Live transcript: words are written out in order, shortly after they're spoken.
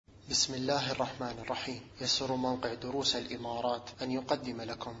بسم الله الرحمن الرحيم. يسر موقع دروس الإمارات أن يقدم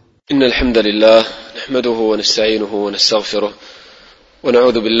لكم إن الحمد لله نحمده ونستعينه ونستغفره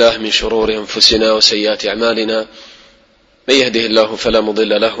ونعوذ بالله من شرور أنفسنا وسيئات أعمالنا، من يهده الله فلا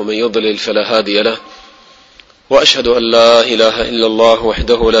مضل له ومن يضلل فلا هادي له، وأشهد أن لا إله إلا الله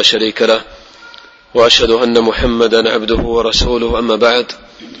وحده لا شريك له، وأشهد أن محمدا عبده ورسوله. أما بعد،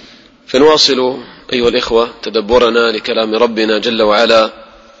 فنواصل أيها الإخوة تدبرنا لكلام ربنا جل وعلا،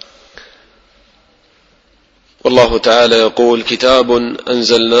 والله تعالى يقول: كتاب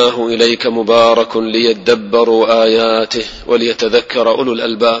أنزلناه إليك مبارك ليدبروا آياته وليتذكر أولو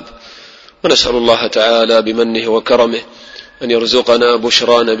الألباب. ونسأل الله تعالى بمنه وكرمه أن يرزقنا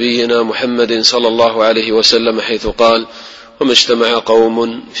بشرى نبينا محمد صلى الله عليه وسلم، حيث قال: وما اجتمع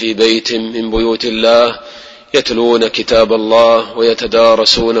قوم في بيت من بيوت الله يتلون كتاب الله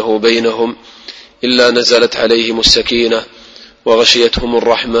ويتدارسونه بينهم إلا نزلت عليهم السكينة وغشيتهم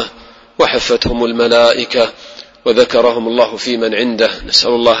الرحمة وحفتهم الملائكة وذكرهم الله في من عنده. نسأل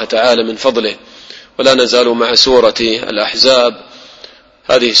الله تعالى من فضله. ولا نزال مع سورة الأحزاب،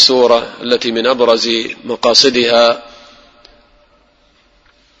 هذه السورة التي من أبرز مقاصدها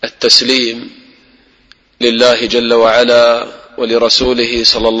التسليم لله جل وعلا ولرسوله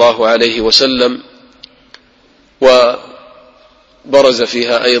صلى الله عليه وسلم، وبرز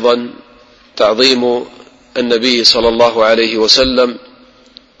فيها أيضا تعظيم النبي صلى الله عليه وسلم.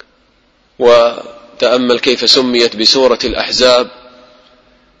 وتأمل كيف سميت بسورة الأحزاب،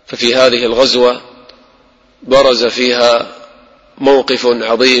 ففي هذه الغزوة برز فيها موقف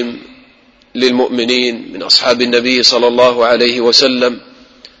عظيم للمؤمنين من أصحاب النبي صلى الله عليه وسلم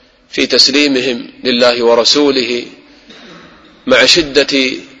في تسليمهم لله ورسوله مع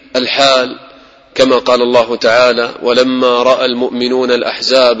شدة الحال، كما قال الله تعالى: ولما رأى المؤمنون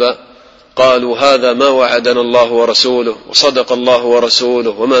الأحزاب قالوا هذا ما وعدنا الله ورسوله وصدق الله ورسوله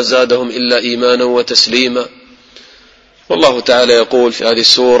وما زادهم إلا إيمانا وتسليما. والله تعالى يقول في هذه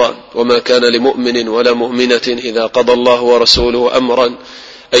السورة: وما كان لمؤمن ولا مؤمنة إذا قضى الله ورسوله أمرا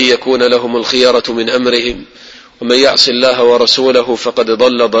أن يكون لهم الخيرة من أمرهم ومن يعص الله ورسوله فقد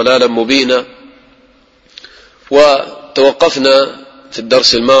ضل ضلالا مبينا. وتوقفنا في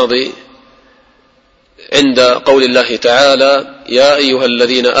الدرس الماضي عند قول الله تعالى: يا أيها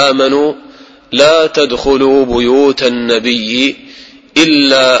الذين آمنوا لا تدخلوا بيوت النبي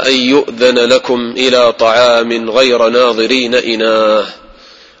إلا أن يؤذن لكم إلى طعام غير ناظرين إناه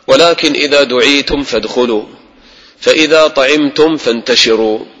ولكن إذا دعيتم فادخلوا فإذا طعمتم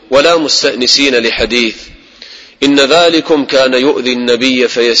فانتشروا ولا مستأنسين لحديث إن ذلكم كان يؤذي النبي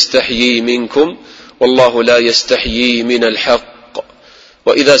فيستحيي منكم والله لا يستحيي من الحق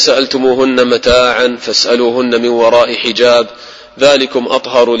وإذا سألتموهن متاعا فاسألوهن من وراء حجاب ذلكم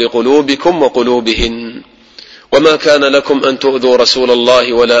أطهر لقلوبكم وقلوبهن وما كان لكم أن تؤذوا رسول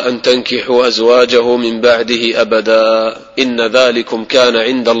الله ولا أن تنكحوا أزواجه من بعده أبدا إن ذلكم كان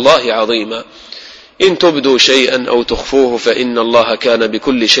عند الله عظيما إن تبدوا شيئا أو تخفوه فإن الله كان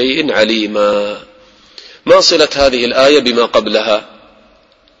بكل شيء عليما. ما صلة هذه الآية بما قبلها؟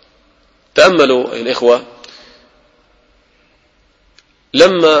 تأملوا يا الإخوة،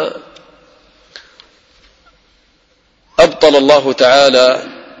 لما أبطل الله تعالى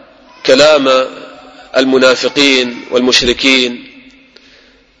كلام المنافقين والمشركين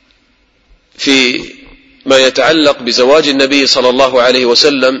في ما يتعلق بزواج النبي صلى الله عليه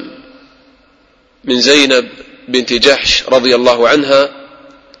وسلم من زينب بنت جحش رضي الله عنها،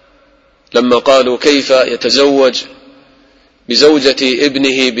 لما قالوا كيف يتزوج بزوجة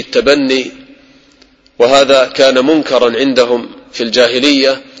ابنه بالتبني، وهذا كان منكرا عندهم في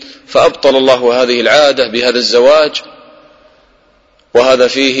الجاهلية، فأبطل الله هذه العادة بهذا الزواج، وهذا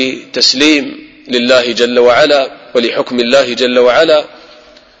فيه تسليم لله جل وعلا ولحكم الله جل وعلا.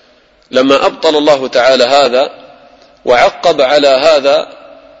 لما أبطل الله تعالى هذا وعقب على هذا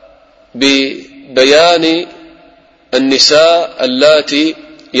ببيان النساء اللاتي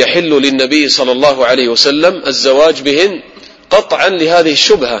يحل للنبي صلى الله عليه وسلم الزواج بهن قطعا لهذه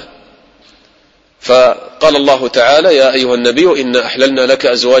الشبهة، فقال الله تعالى: يا أيها النبي إنا أحللنا لك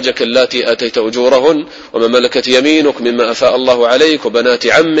أزواجك اللاتي آتيت أجورهن وما ملكت يمينك مما أفاء الله عليك وبنات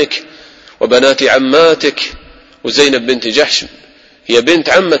عمك وبنات عماتك. وزينب بنت جحش هي بنت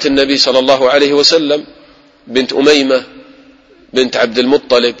عمة النبي صلى الله عليه وسلم، بنت أميمة بنت عبد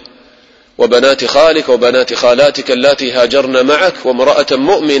المطلب، وبنات خالك وبنات خالاتك اللاتي هاجرن معك، وامرأة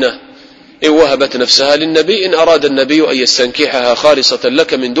مؤمنة إن وهبت نفسها للنبي إن أراد النبي أن يستنكحها خالصة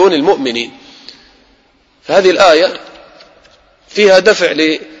لك من دون المؤمنين. فهذه الآية فيها دفع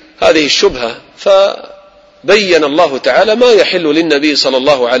لهذه الشبهة، فبين الله تعالى ما يحل للنبي صلى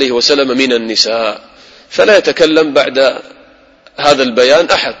الله عليه وسلم من النساء، فلا يتكلم بعد هذا البيان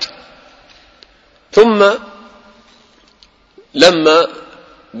أحد ثم لما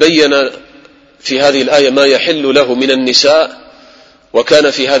بين في هذه الآية ما يحل له من النساء،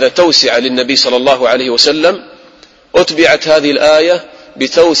 وكان في هذا توسعة للنبي صلى الله عليه وسلم، أتبعت هذه الآية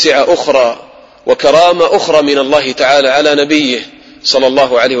بتوسعة أخرى وكرامة أخرى من الله تعالى على نبيه صلى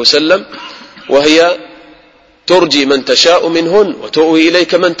الله عليه وسلم، وهي ترجي من تشاء منهن وتؤوي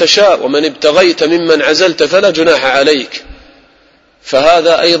إليك من تشاء ومن ابتغيت ممن عزلت فلا جناح عليك.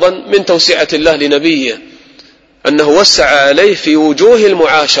 فهذا أيضا من توسعة الله لنبيه، أنه وسع عليه في وجوه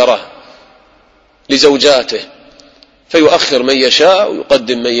المعاشرة لزوجاته، فيؤخر من يشاء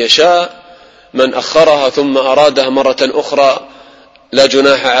ويقدم من يشاء، من أخرها ثم أرادها مرة أخرى لا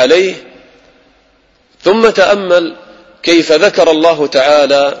جناح عليه. ثم تأمل كيف ذكر الله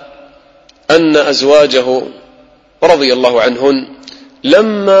تعالى أن أزواجه رضي الله عنهن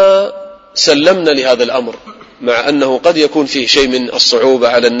لما سلمنا لهذا الأمر، مع أنه قد يكون فيه شيء من الصعوبة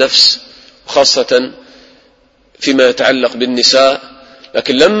على النفس خاصة فيما يتعلق بالنساء،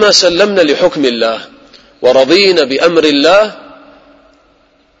 لكن لما سلمنا لحكم الله ورضينا بأمر الله،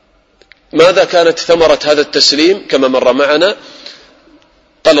 ماذا كانت ثمرة هذا التسليم؟ كما مر معنا،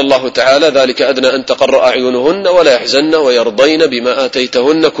 قال الله تعالى: ذلك أدنى أن تقر أعينهن ولا يحزن ويرضين بما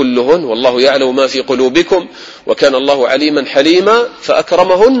آتيتهن كلهن والله يعلم ما في قلوبكم وكان الله عليما حليما.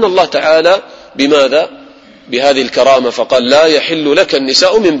 فأكرمهن الله تعالى بماذا؟ بهذه الكرامة، فقال: لا يحل لك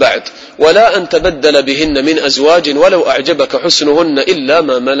النساء من بعد ولا أن تبدل بهن من أزواج ولو أعجبك حسنهن إلا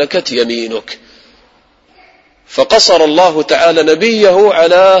ما ملكت يمينك. فقصر الله تعالى نبيه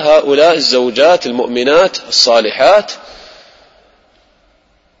على هؤلاء الزوجات المؤمنات الصالحات،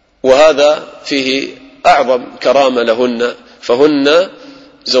 وهذا فيه أعظم كرامة لهن، فهن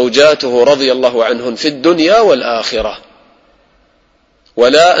زوجاته رضي الله عنهن في الدنيا والآخرة،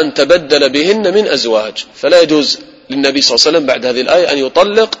 ولا أن تبدل بهن من أزواج. فلا يجوز للنبي صلى الله عليه وسلم بعد هذه الآية أن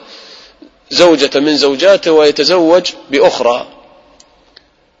يطلق زوجة من زوجاته ويتزوج بأخرى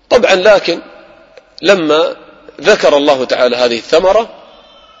طبعا. لكن لما ذكر الله تعالى هذه الثمرة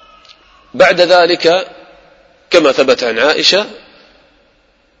بعد ذلك، كما ثبت عن عائشة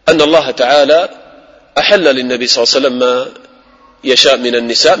أن الله تعالى أحل للنبي صلى الله عليه وسلم ما يشاء من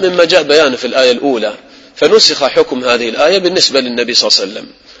النساء مما جاء بيانه في الآية الأولى، فنسخ حكم هذه الآية بالنسبة للنبي صلى الله عليه وسلم.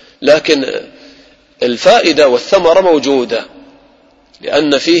 لكن الفائدة والثمرة موجودة،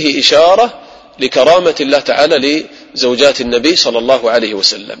 لأن فيه إشارة لكرامة الله تعالى لزوجات النبي صلى الله عليه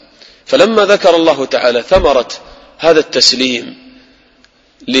وسلم. فلما ذكر الله تعالى ثمرة هذا التسليم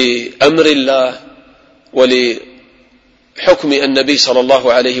لأمر الله ولحكم النبي صلى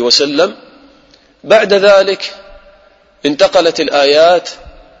الله عليه وسلم، بعد ذلك انتقلت الآيات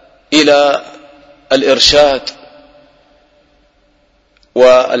إلى الإرشاد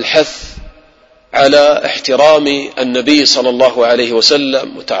والحث على احترام النبي صلى الله عليه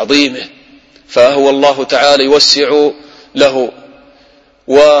وسلم وتعظيمه، فهو الله تعالى يوسع له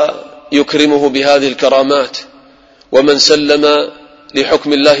ويكرمه بهذه الكرامات، ومن سلم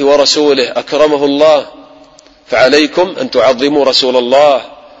لحكم الله ورسوله أكرمه الله، فعليكم أن تعظموا رسول الله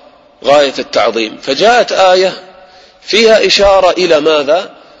غاية التعظيم. فجاءت آية فيها إشارة إلى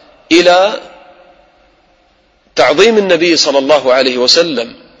ماذا؟ إلى تعظيم النبي صلى الله عليه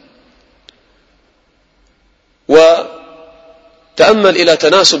وسلم. وتأمل إلى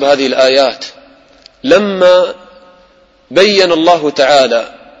تناسب هذه الآيات لما بين الله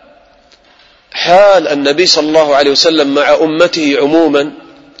تعالى حال النبي صلى الله عليه وسلم مع أمته عموما،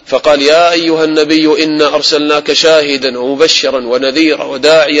 فقال: يا أيها النبي إنا أرسلناك شاهدا ومبشرا ونذيرا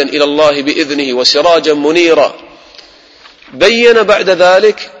وداعيا إلى الله بإذنه وسراجا منيرا. بين بعد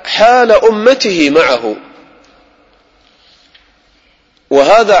ذلك حال أمته معه،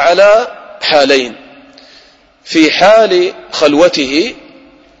 وهذا على حالين: في حال خلوته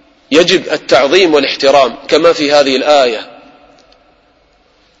يجب التعظيم والاحترام كما في هذه الآية،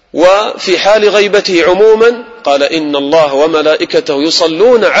 وفي حال غيبته عموما قال: إن الله وملائكته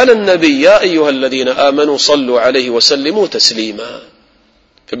يصلون على النبي يا أيها الذين آمنوا صلوا عليه وسلموا تسليما.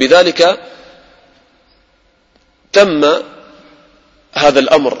 فبذلك تم هذا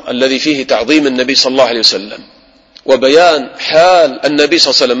الأمر الذي فيه تعظيم النبي صلى الله عليه وسلم وبيان حال النبي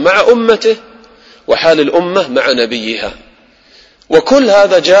صلى الله عليه وسلم مع أمته وحال الأمة مع نبيها. وكل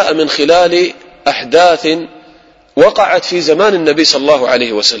هذا جاء من خلال أحداث وقعت في زمان النبي صلى الله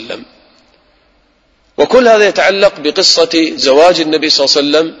عليه وسلم، وكل هذا يتعلق بقصة زواج النبي صلى الله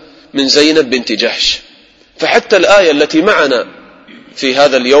عليه وسلم من زينب بنت جحش. فحتى الآية التي معنا في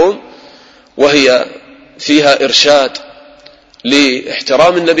هذا اليوم وهي فيها إرشاد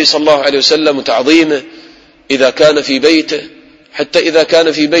لاحترام النبي صلى الله عليه وسلم وتعظيمه إذا كان في بيته، حتى إذا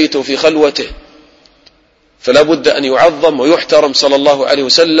كان في بيته في خلوته فلا بد أن يعظم ويحترم صلى الله عليه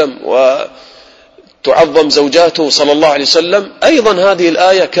وسلم تعظم زوجاته صلى الله عليه وسلم، أيضا هذه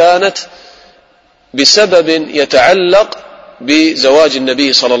الآية كانت بسبب يتعلق بزواج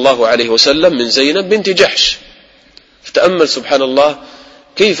النبي صلى الله عليه وسلم من زينب بنت جحش. فتأمل سبحان الله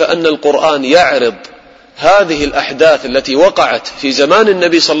كيف أن القرآن يعرض هذه الأحداث التي وقعت في زمان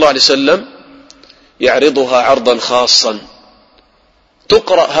النبي صلى الله عليه وسلم، يعرضها عرضا خاصا.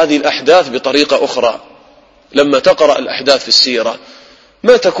 تقرأ هذه الأحداث بطريقة أخرى. لما تقرأ الأحداث في السيرة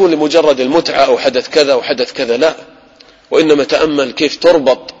ما تكون لمجرد المتعة أو حدث كذا وحدث كذا، لا، وإنما تأمل كيف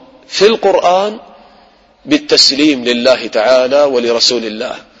تربط في القرآن بالتسليم لله تعالى ولرسول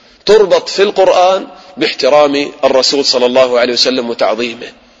الله، تربط في القرآن باحترام الرسول صلى الله عليه وسلم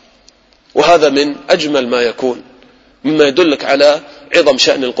وتعظيمه. وهذا من أجمل ما يكون، مما يدلك على عظم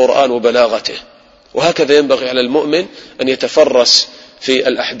شأن القرآن وبلاغته. وهكذا ينبغي على المؤمن أن يتفرس في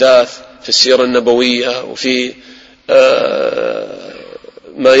الأحداث في السيرة النبوية وفي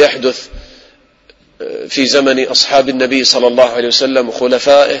ما يحدث في زمن أصحاب النبي صلى الله عليه وسلم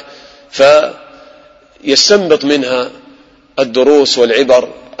وخلفائه، فيستنبط منها الدروس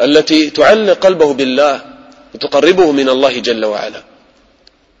والعبر التي تعلق قلبه بالله وتقربه من الله جل وعلا.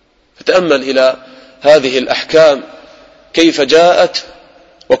 فتأمل إلى هذه الأحكام كيف جاءت،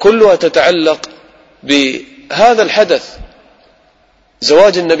 وكلها تتعلق بهذا الحدث،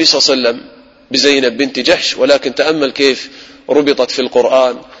 زواج النبي صلى الله عليه وسلم بزينب بنت جحش، ولكن تأمل كيف ربطت في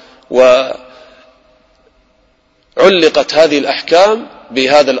القرآن وعلقت هذه الأحكام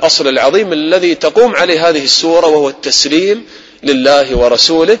بهذا الأصل العظيم الذي تقوم عليه هذه السورة، وهو التسليم لله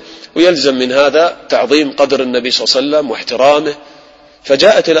ورسوله، ويلزم من هذا تعظيم قدر النبي صلى الله عليه وسلم واحترامه.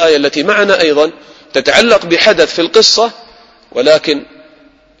 فجاءت الآية التي معنا أيضا تتعلق بحدث في القصة، ولكن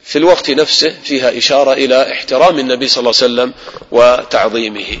في الوقت نفسه فيها إشارة إلى احترام النبي صلى الله عليه وسلم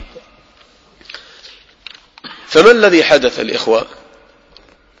وتعظيمه. فما الذي حدث الإخوة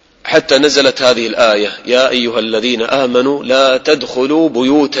حتى نزلت هذه الآية: يا أيها الذين آمنوا لا تدخلوا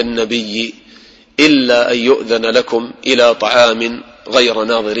بيوت النبي إلا أن يؤذن لكم إلى طعام غير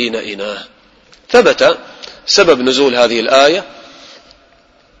ناظرين إناه؟ ثبت سبب نزول هذه الآية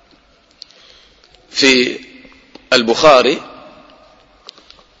في البخاري،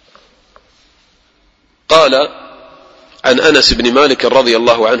 قال عن أنس بن مالك رضي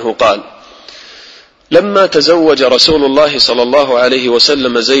الله عنه قال: لما تزوج رسول الله صلى الله عليه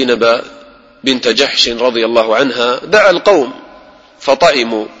وسلم زينب بنت جحش رضي الله عنها دعا القوم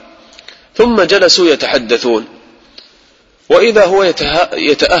فطعموا، ثم جلسوا يتحدثون، وإذا هو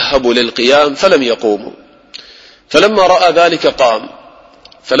يتأهب للقيام فلم يقوموا، فلما رأى ذلك قام،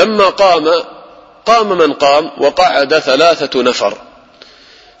 فلما قام من قام وقعد 3 نفر،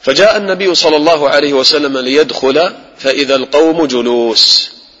 فجاء النبي صلى الله عليه وسلم ليدخل فإذا القوم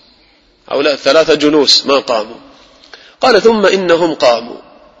جلوس، أو لا 3 جلوس ما قاموا. قال: ثم إنهم قاموا.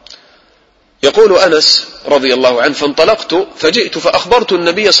 يقول أنس رضي الله عنه: فانطلقت فجئت فأخبرت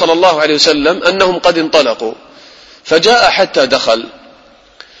النبي صلى الله عليه وسلم أنهم قد انطلقوا، فجاء حتى دخل،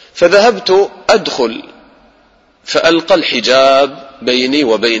 فذهبت أدخل فألقى الحجاب بيني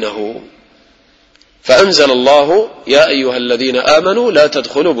وبينه، فأنزل الله: يا أيها الذين آمنوا لا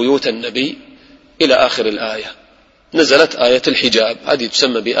تدخلوا بيوت النبي إلى آخر الآية. نزلت آية الحجاب، هذه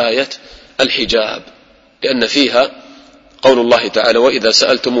تسمى بآية الحجاب، لأن فيها قول الله تعالى: وإذا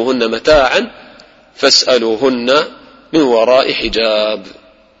سألتموهن متاعا فاسألوهن من وراء حجاب.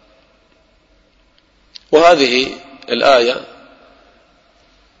 وهذه الآية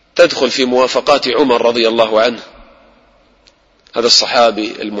تدخل في موافقات عمر رضي الله عنه، هذا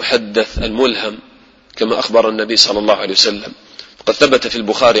الصحابي المحدث الملهم كما أخبر النبي صلى الله عليه وسلم. قد ثبت في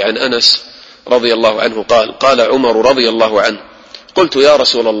البخاري عن أنس رضي الله عنه قال: قال عمر رضي الله عنه: قلت يا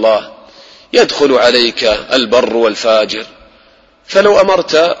رسول الله يدخل عليك البر والفاجر، فلو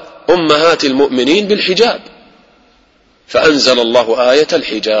أمرت أمهات المؤمنين بالحجاب، فأنزل الله آية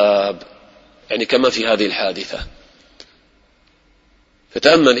الحجاب، يعني كما في هذه الحادثة.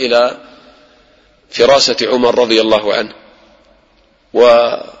 فتأمل إلى فراسة عمر رضي الله عنه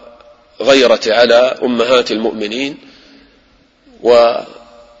وغيرة على أمهات المؤمنين،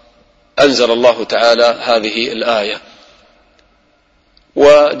 وأنزل الله تعالى هذه الآية.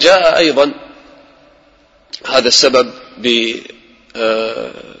 وجاء أيضا هذا السبب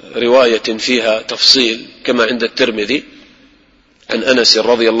برواية فيها تفصيل كما عند الترمذي عن أنس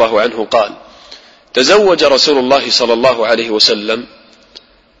رضي الله عنه قال: تزوج رسول الله صلى الله عليه وسلم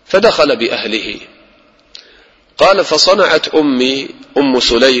فدخل بأهله، قال: فصنعت أمي أم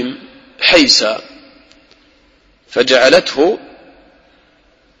سليم حيسا، فجعلته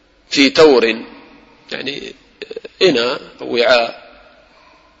في تور، يعني إناء وعاء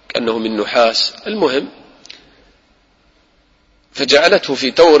كأنه من نحاس، المهم فجعلته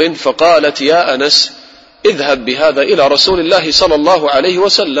في تور فقالت يا أنس اذهب بهذا إلى رسول الله صلى الله عليه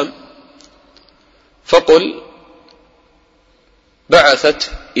وسلم فقل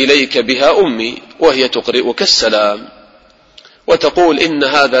بعثت إليك بها أمي وهي تقرئك السلام وتقول إن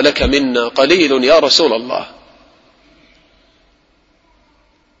هذا لك منا قليل يا رسول الله.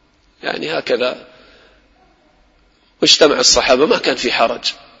 يعني هكذا واجتمع الصحابة، ما كان في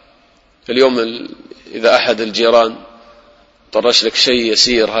حرج. اليوم إذا أحد الجيران طرش لك شيء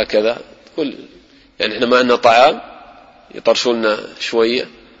يسير هكذا تقول يعني إحنا ما عندنا طعام يطرشوا شوية،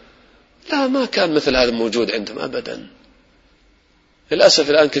 لا، ما كان مثل هذا موجود عندهم أبدا. للأسف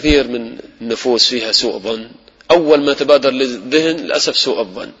الآن كثير من النفوس فيها سوء ظن، أول ما تبادر للذهن للأسف سوء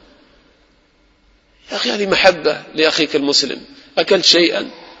الظن. يا أخي هذه محبة لأخيك المسلم، أكلت شيئا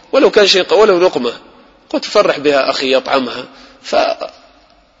ولو كان شيء ولو لقمة قد تفرح بها أخي يطعمها،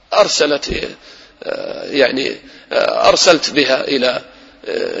 فأرسلت يعني أرسلت بها إلى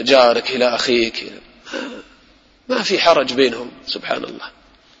جارك إلى أخيك، ما في حرج بينهم سبحان الله.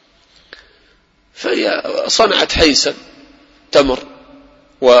 فهي صنعت حيسا تمر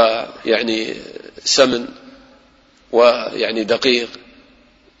ويعني سمن ويعني دقيق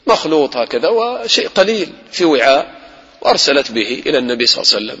مخلوط هكذا وشيء قليل في وعاء، وأرسلت به إلى النبي صلى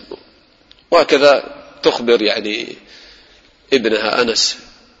الله عليه وسلم. وهكذا تخبر يعني ابنها أنس،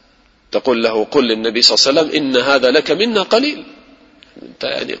 تقول له قل للنبي صلى الله عليه وسلم إن هذا لك منا قليل، أنت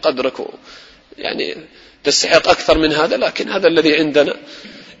يعني قدرك يعني تستحق أكثر من هذا، لكن هذا الذي عندنا،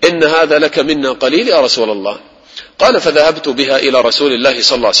 إن هذا لك منا قليل يا رسول الله. قال فذهبت بها إلى رسول الله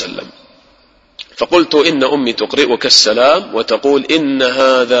صلى الله عليه وسلم فقلت إن أمي تقرئك السلام وتقول إن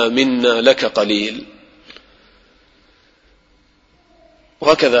هذا منا لك قليل.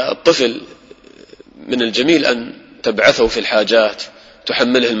 وهكذا الطفل من الجميل أن تبعثه في الحاجات،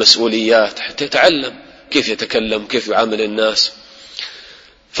 تحمله المسؤوليات حتى يتعلم كيف يتكلم، كيف يعامل الناس.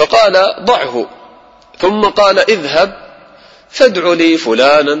 فقال ضعه، ثم قال اذهب فادع لي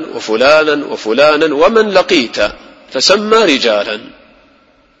فلانا وفلانا وفلانا ومن لقيت، فسمى رجالا.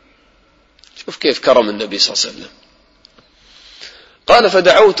 شوف كيف كرم النبي صلى الله عليه وسلم. قال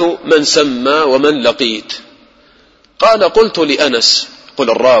فدعوت من سمى ومن لقيت. قال قلت لأنس، قل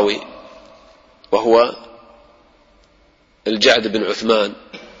الراوي وهو الجعد بن عثمان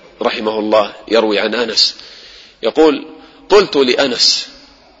رحمه الله يروي عن أنس، يقول قلت لأنس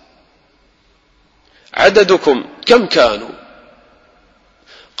عددكم كم كانوا؟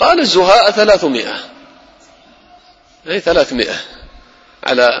 قال الزهاء 300، أي 300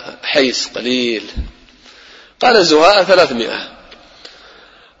 على حيث قليل. قال الزهاء 300.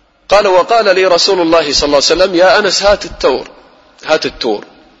 قال وقال لي رسول الله صلى الله عليه وسلم يا أنس هات التور، هات التور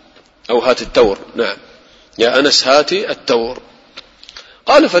أو هات التور، نعم يا أنس هات التور.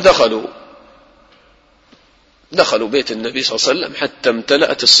 قال فدخلوا بيت النبي صلى الله عليه وسلم حتى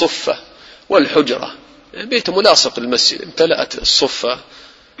امتلأت الصفة والحجرة، يعني بيت ملاصق المسجد، امتلأت الصفة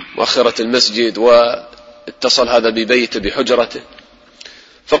مؤخرة المسجد، واتصل هذا ببيته بحجرته.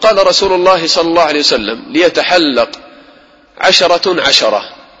 فقال رسول الله صلى الله عليه وسلم ليتحلق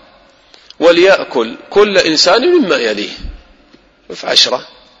 10 وليأكل كل إنسان مما يليه. شوف 10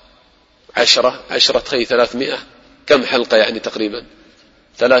 تخيل 300 كم حلقة يعني تقريبا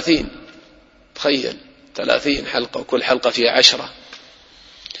 30، تخيل 30 حلقة وكل حلقة فيها 10.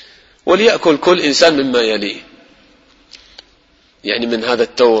 وليأكل كل إنسان مما يليه، يعني من هذا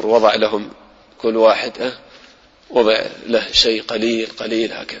التور وضع لهم كل واحد وضع له شيء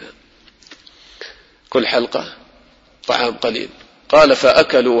قليل هكذا، كل حلقة طعام قليل. قال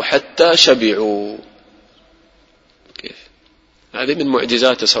فأكلوا حتى شبعوا. كيف؟ هذه من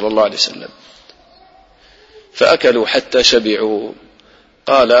معجزاته صلى الله عليه وسلم. فأكلوا حتى شبعوا.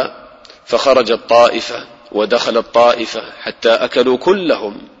 قال فخرج الطائفة ودخل الطائفة حتى أكلوا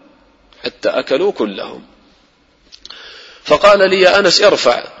كلهم. فقال لي يا أنس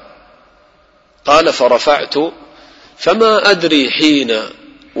ارفع. قال فرفعت فما أدري حين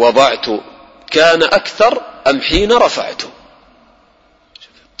وضعت كان أكثر أم حين رفعت.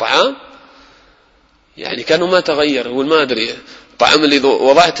 الطعام يعني كانوا ما تغير، هو ما أدري الطعام الذي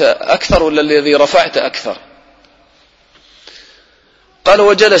وضعت أكثر ولا الذي رفعت أكثر. قال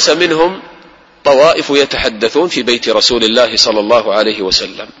وجلس منهم طوائف يتحدثون في بيت رسول الله صلى الله عليه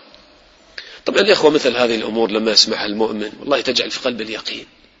وسلم. طبعا الإخوة مثل هذه الأمور لما يسمعها المؤمن والله تجعل في قلب اليقين،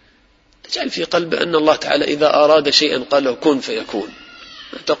 تجعل في قلبه أن الله تعالى إذا أراد شيئا قال له كن فيكون،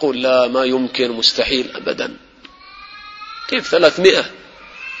 ما تقول لا ما يمكن مستحيل أبدا. كيف 300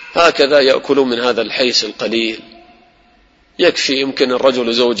 هكذا يأكلون من هذا الحيس القليل؟ يكفي يمكن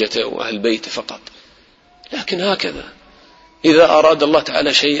الرجل زوجته وأهل بيته فقط، لكن هكذا إذا أراد الله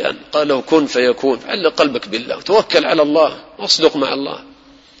تعالى شيئا قال له كن فيكون، علق قلبك بالله وتوكل على الله واصدق مع الله،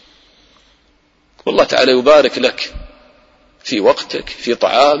 والله تعالى يبارك لك في وقتك، في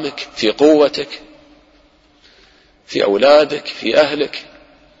طعامك، في قوتك، في أولادك، في أهلك.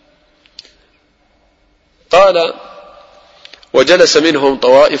 قال وجلس منهم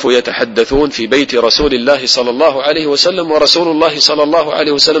طوائف يتحدثون في بيت رسول الله صلى الله عليه وسلم، ورسول الله صلى الله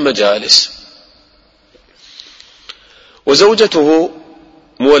عليه وسلم جالس، وزوجته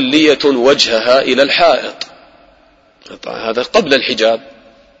مولية وجهها إلى الحائط، هذا قبل الحجاب،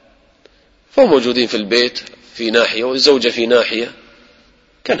 فهم موجودين في البيت في ناحية والزوجة في ناحية،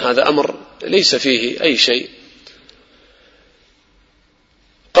 كان هذا أمر ليس فيه أي شيء.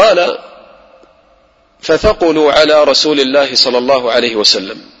 قال فثقلوا على رسول الله صلى الله عليه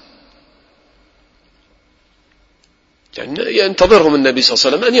وسلم، يعني ينتظرهم النبي صلى الله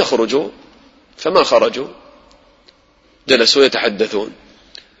عليه وسلم أن يخرجوا، فما خرجوا، جلسوا يتحدثون.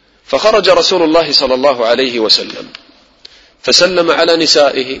 فخرج رسول الله صلى الله عليه وسلم فسلم على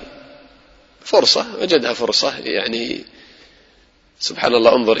نسائه، فرصة وجدها فرصة، يعني سبحان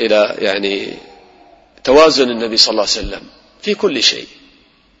الله، انظر إلى يعني توازن النبي صلى الله عليه وسلم في كل شيء،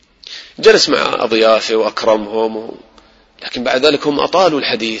 جلس مع أضيافه وأكرمهم، لكن بعد ذلك هم أطالوا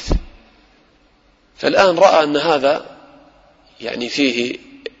الحديث، فالآن رأى أن هذا يعني فيه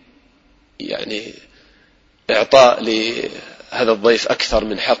يعني إعطاء لهذا الضيف أكثر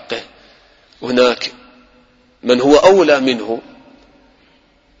من حقه، وهناك من هو أولى منه،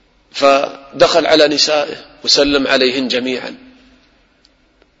 فدخل على نسائه وسلم عليهن جميعا،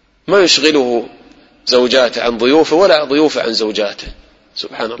 ما يشغله زوجاته عن ضيوفه ولا ضيوفه عن زوجاته،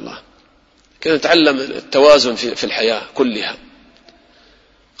 سبحان الله، كان يتعلم التوازن في الحياة كلها.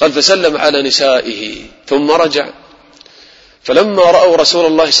 قال فسلم على نسائه ثم رجع، فلما رأوا رسول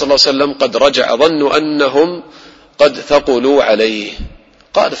الله صلى الله عليه وسلم قد رجع ظنوا أنهم قد ثقلوا عليه،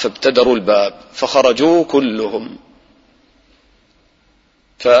 قال فابتدروا الباب فخرجوا كلهم،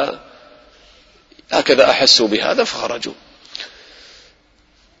 فهكذا أحسوا بهذا فخرجوا.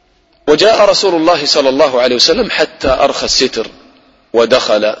 وجاء رسول الله صلى الله عليه وسلم حتى أرخى الستر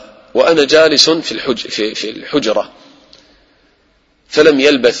ودخل وأنا جالس في الحجرة، فلم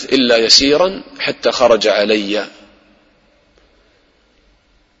يلبث إلا يسيرا حتى خرج علي،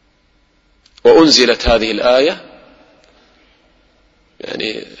 وأنزلت هذه الآية،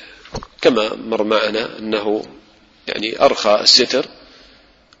 يعني كما مر معنا أنه يعني أرخى الستر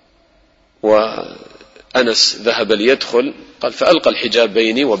وأنس ذهب ليدخل، قال فألقى الحجاب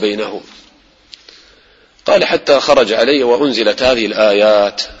بيني وبينه، قال حتى خرج علي وأنزلت هذه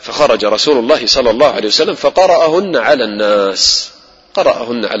الآيات، فخرج رسول الله صلى الله عليه وسلم فقرأهن على الناس،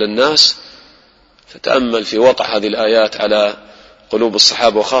 قرأهن على الناس، فتأمل في وقع هذه الآيات على قلوب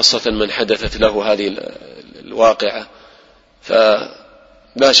الصحابة، وخاصة من حدثت له هذه الواقعة،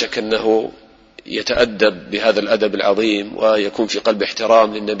 فلا شك أنه يتأدب بهذا الأدب العظيم، ويكون في قلب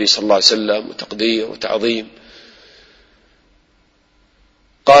احترام للنبي صلى الله عليه وسلم وتقدير وتعظيم.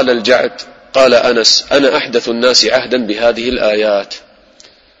 قال الجعد قال أنس أنا أحدث الناس عهدا بهذه الآيات،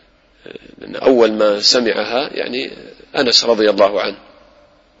 لأن أول ما سمعها يعني أنس رضي الله عنه.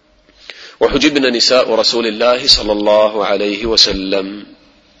 وحجبنا نساء رسول الله صلى الله عليه وسلم.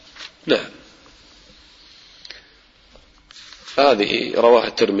 نعم، هذه رواه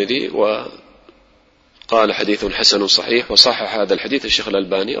الترمذي وقال حديث حسن صحيح، وصحح هذا الحديث الشيخ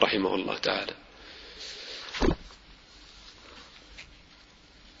الألباني رحمه الله تعالى.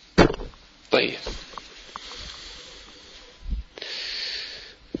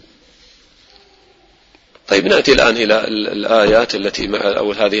 طيب نأتي الآن إلى الآيات التي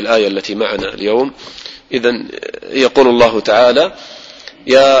أو هذه الآية التي معنا اليوم. إذن يقول الله تعالى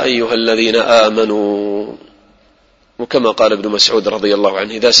يا أيها الذين آمنوا، وكما قال ابن مسعود رضي الله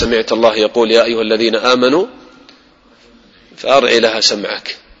عنه إذا سمعت الله يقول يا أيها الذين آمنوا فأرعي لها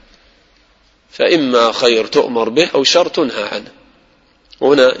سمعك، فإما خير تؤمر به أو شر تنهى عنه.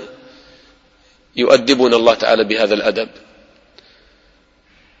 وهنا يؤدبون الله تعالى بهذا الأدب،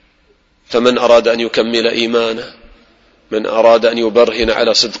 فمن أراد أن يكمل إيمانه، من أراد أن يبرهن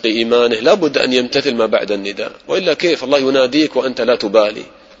على صدق إيمانه، لا بد أن يمتثل ما بعد النداء، وإلا كيف الله يناديك وأنت لا تبالي؟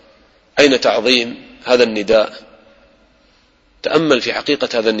 أين تعظيم هذا النداء؟ تأمل في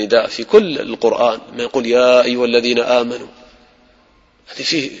حقيقة هذا النداء في كل القرآن، ما يقول يا أيها الذين آمنوا، هذه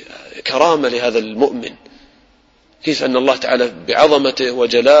فيه كرامة لهذا المؤمن، كيف أن الله تعالى بعظمته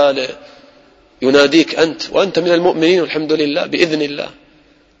وجلاله يناديك أنت وأنت من المؤمنين والحمد لله بإذن الله،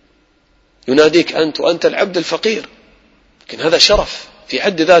 يناديك أنت وأنت العبد الفقير، لكن هذا شرف في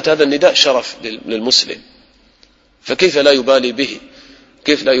حد ذات، هذا النداء شرف للمسلم، فكيف لا يبالي به؟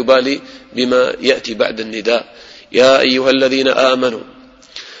 كيف لا يبالي بما يأتي بعد النداء؟ يا أيها الذين آمنوا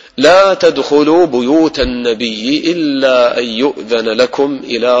لا تدخلوا بيوت النبي إلا أن يؤذن لكم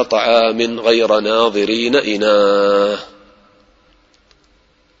إلى طعام غير ناظرين إناه.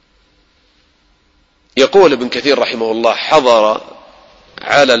 يقول ابن كثير رحمه الله: حظر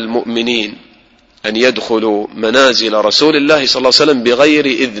على المؤمنين أن يدخلوا منازل رسول الله صلى الله عليه وسلم بغير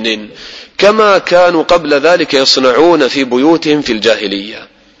إذن، كما كانوا قبل ذلك يصنعون في بيوتهم في الجاهلية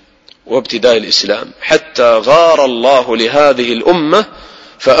وابتداء الإسلام، حتى غار الله لهذه الأمة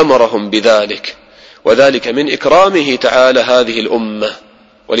فأمرهم بذلك، وذلك من إكرامه تعالى هذه الأمة.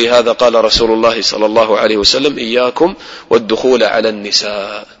 ولهذا قال رسول الله صلى الله عليه وسلم: إياكم والدخول على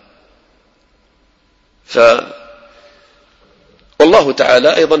النساء. والله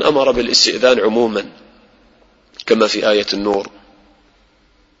تعالى أيضا أمر بالاستئذان عموما، كما في آية النور: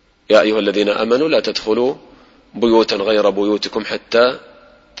 يا أيها الذين آمنوا لا تدخلوا بيوتا غير بيوتكم حتى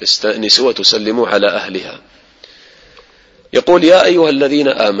تستأنسوا وتسلموا على أهلها. يقول: يا أيها الذين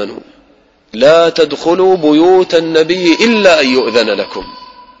آمنوا لا تدخلوا بيوت النبي إلا أن يؤذن لكم.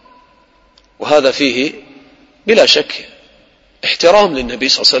 وهذا فيه بلا شك احترام للنبي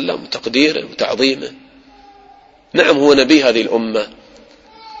صلى الله عليه وسلم وتقديره وتعظيمه. نعم، هو نبي هذه الأمة،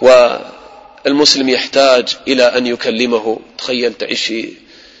 والمسلم يحتاج إلى أن يكلمه. تخيل تعيش في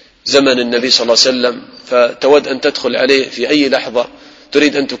زمن النبي صلى الله عليه وسلم، فتود أن تدخل عليه في أي لحظة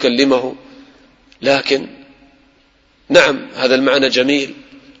تريد أن تكلمه، لكن نعم هذا المعنى جميل،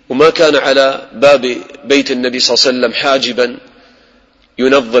 وما كان على باب بيت النبي صلى الله عليه وسلم حاجبا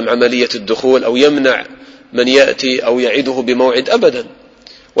ينظم عملية الدخول أو يمنع من يأتي أو يعده بموعد أبدا،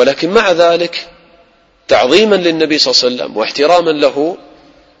 ولكن مع ذلك تعظيما للنبي صلى الله عليه وسلم واحتراما له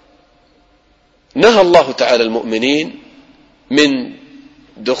نهى الله تعالى المؤمنين من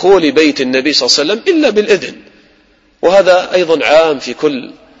دخول بيت النبي صلى الله عليه وسلم إلا بالإذن. وهذا أيضا عام في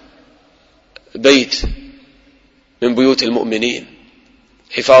كل بيت من بيوت المؤمنين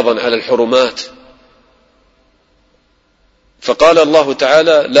حفاظا على الحرمات. فقال الله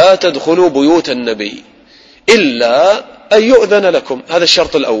تعالى: لا تدخلوا بيوت النبي إلا أن يؤذن لكم. هذا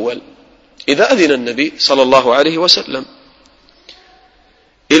الشرط الأول، إذا أذن النبي صلى الله عليه وسلم،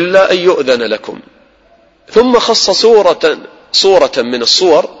 إلا أن يؤذن لكم. ثم خص صورة من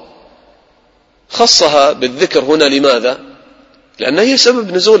الصور، خصها بالذكر هنا. لماذا؟ لأن هي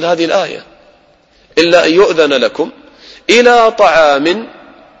سبب نزول هذه الآية: إلا أن يؤذن لكم إلى طعام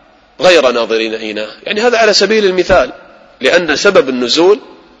غير ناظرين إناه. يعني هذا على سبيل المثال، لأن سبب النزول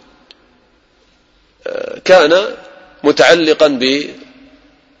كان متعلقا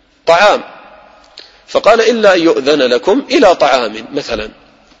بطعام، فقال: إلا أن يؤذن لكم إلى طعام، مثلا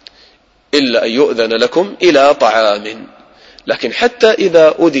إلا أن يؤذن لكم إلى طعام. لكن حتى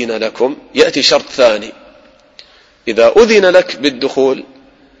إذا أذن لكم يأتي شرط ثاني: إذا أذن لك بالدخول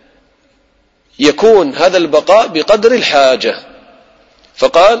يكون هذا البقاء بقدر الحاجة،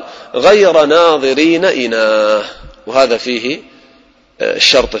 فقال: غير ناظرين إناه. وهذا فيه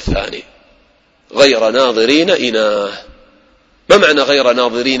الشرط الثاني: غير ناظرين إناه. ما معنى غير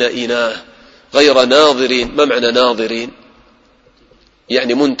ناظرين إناه؟ غير ناظرين، ما معنى ناظرين؟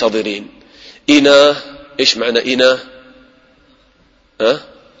 يعني منتظرين. إناه، إيش معنى إناه؟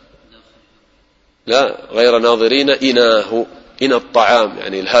 لا، غير ناظرين إناه، إن الطعام،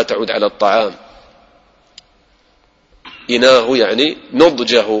 يعني الها تعود على الطعام. إناه يعني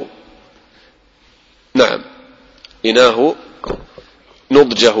نضجه. نعم، إناه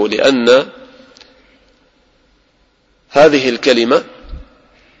نضجه، لأن هذه الكلمة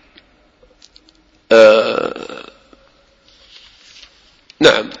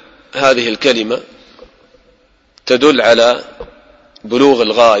نعم هذه الكلمة تدل على بلوغ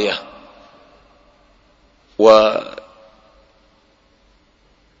الغاية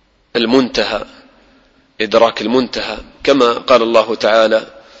والمنتهى، إدراك المنتهى، كما قال الله تعالى: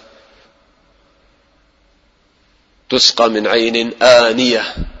 تسقى من عين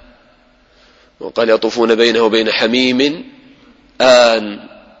آنية. وقال: يطوفون بينه وبين حميم آن،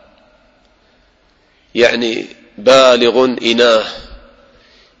 يعني بالغ إناه،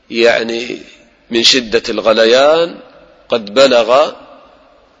 يعني من شدة الغليان قد بلغ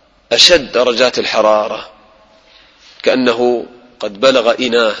أشد درجات الحرارة، كأنه قد بلغ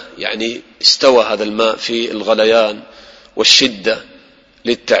إناه، يعني استوى هذا الماء في الغليان والشدة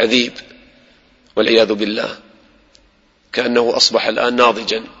للتعذيب والعياذ بالله، كأنه أصبح الآن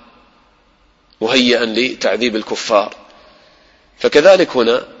ناضجا مهيئا لتعذيب الكفار. فكذلك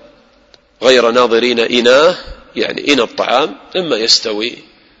هنا غير ناظرين إناه، يعني إن الطعام إما يستوي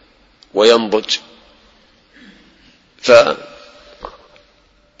وينضج. فإذن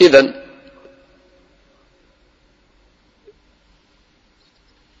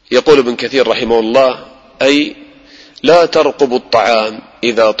يقول ابن كثير رحمه الله: أي لا ترقبوا الطعام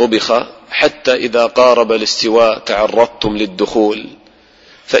إذا طبخ حتى إذا قارب الاستواء تعرضتم للدخول،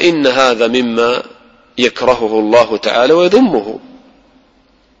 فإن هذا مما يكرهه الله تعالى ويذمه.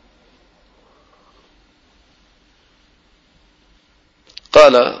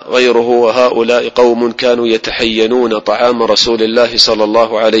 قال غيره: وهؤلاء قوم كانوا يتحينون طعام رسول الله صلى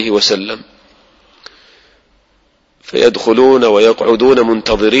الله عليه وسلم، فيدخلون ويقعدون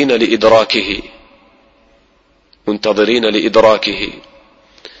منتظرين لإدراكه.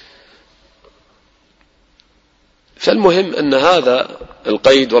 فالمهم أن هذا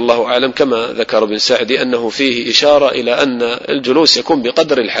القيد والله أعلم كما ذكر ابن سعدي أنه فيه إشارة إلى أن الجلوس يكون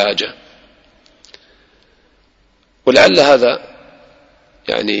بقدر الحاجة، ولعل هذا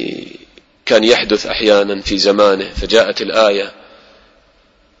يعني كان يحدث أحيانا في زمانه، فجاءت الآية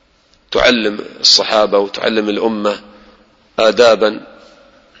تعلم الصحابة وتعلم الأمة آدابا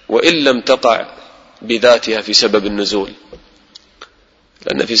وإن لم تقع بذاتها في سبب النزول،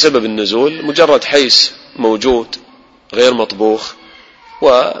 لأن في سبب النزول مجرد حيث موجود غير مطبوخ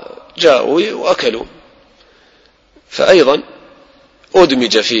وجاءوا وأكلوا، فأيضا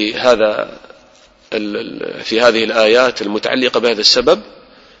أدمج في هذه الآيات المتعلقة بهذا السبب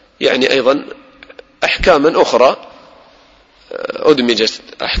يعني أيضا أحكاما أخرى، أدمجت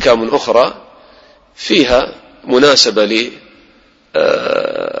أحكام أخرى فيها مناسبة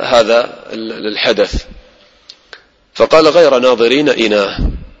لهذا الحدث. فقال: غير ناظرين إناه.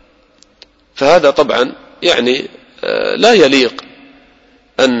 فهذا طبعا يعني لا يليق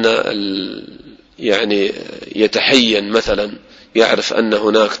أن يعني يتحين، مثلا يعرف أن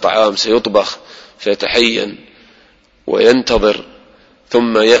هناك طعام سيطبخ فيتحين وينتظر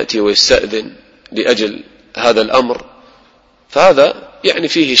ثم يأتي ويستأذن لأجل هذا الأمر، فهذا يعني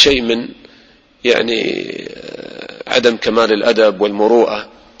فيه شيء من يعني عدم كمال الأدب والمروءة،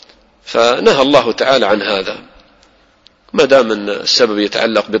 فنهى الله تعالى عن هذا. ما دام أن السبب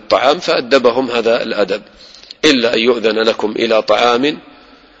يتعلق بالطعام فأدبهم هذا الأدب: إلا أن يؤذن لكم إلى طعام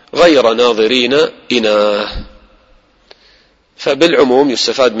غير ناظرين إناه. فبالعموم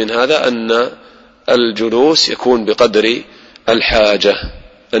يستفاد من هذا أن الجلوس يكون بقدر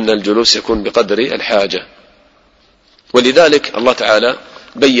الحاجة، ولذلك الله تعالى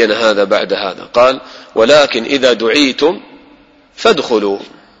بين هذا بعد هذا، قال: ولكن إذا دعيتم فادخلوا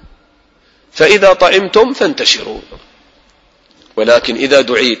فإذا طعمتم فانتشروا. ولكن إذا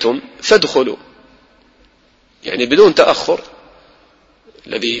دعيتم فادخلوا، يعني بدون تأخر.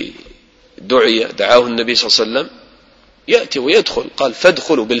 الذي دعاه النبي صلى الله عليه وسلم يأتي ويدخل، قال: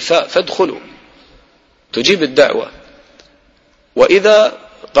 فادخلوا بالفاء، فادخلوا تجيب الدعوة. وإذا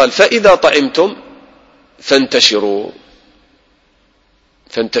قال: فإذا طعمتم فانتشروا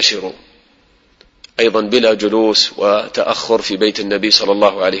أيضا بلا جلوس وتأخر في بيت النبي صلى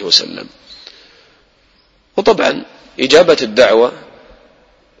الله عليه وسلم. وطبعا إجابة الدعوة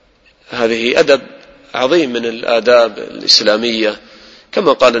هذه أدب عظيم من الآداب الإسلامية،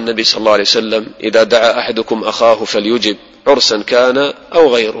 كما قال النبي صلى الله عليه وسلم: إذا دعا أحدكم أخاه فليجب، عرسا كان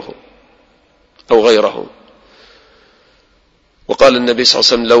أو غيره. وقال النبي صلى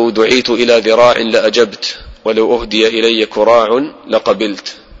الله عليه وسلم: لو دعيت إلى ذراع لأجبت، ولو أهدي إلي كراع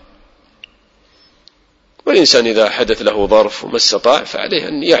لقبلت. والإنسان إذا حدث له ظرف وما استطاع فعليه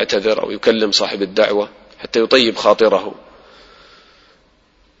أن يعتذر أو يكلم صاحب الدعوة حتى يطيب خاطره.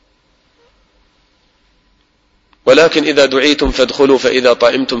 ولكن إذا دعيتم فادخلوا فإذا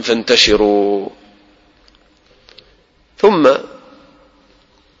طعمتم فانتشروا. ثم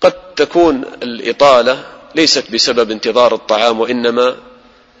قد تكون الإطالة ليست بسبب انتظار الطعام، وإنما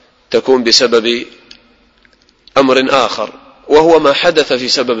تكون بسبب أمر آخر، وهو ما حدث في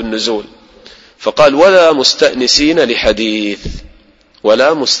سبب النزول. فقال: ولا مستأنسين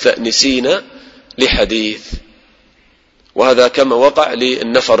لحديث. وهذا كما وقع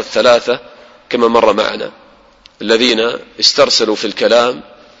للنفر الثلاثة كما مر معنا، الذين استرسلوا في الكلام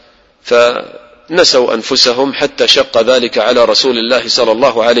فنسوا أنفسهم حتى شق ذلك على رسول الله صلى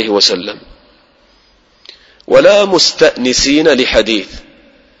الله عليه وسلم. ولا مستأنسين لحديث،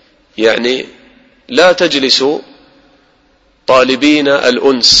 يعني لا تجلسوا طالبين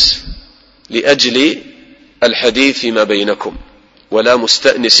الأنس لأجل الحديث فيما بينكم. ولا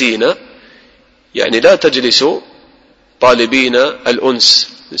مستأنسين يعني لا تجلسوا طالبين الأنس.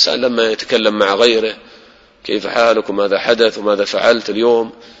 الإنسان لما يتكلم مع غيره: كيف حالك وماذا حدث وماذا فعلت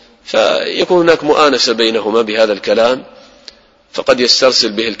اليوم، فيكون هناك مؤانسة بينهما بهذا الكلام، فقد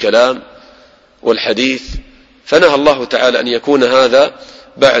يسترسل به الكلام والحديث. فنهى الله تعالى أن يكون هذا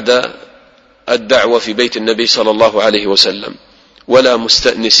بعد الدعوة في بيت النبي صلى الله عليه وسلم. ولا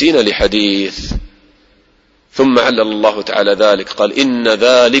مستأنسين لحديث. ثم علل الله تعالى ذلك، قال: إن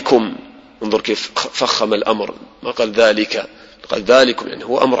ذلكم انظر كيف فخم الأمر، ما قال ذلك، قال ذلكم، يعني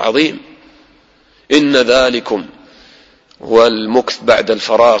هو أمر عظيم. إن ذلكم هو المكث بعد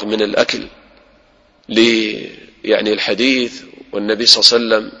الفراغ من الأكل يعني الحديث، والنبي صلى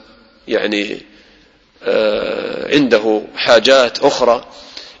الله عليه وسلم يعني عنده حاجات أخرى.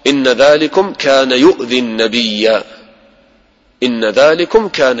 إن ذلكم كان يؤذي النبي، إن ذلكم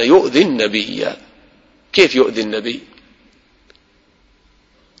كان يؤذي النبي. كيف يؤذي النبي؟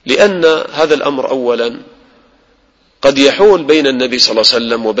 لأن هذا الأمر أولا قد يحول بين النبي صلى الله عليه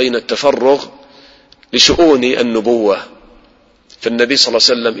وسلم وبين التفرغ لشؤون النبوة. فالنبي صلى الله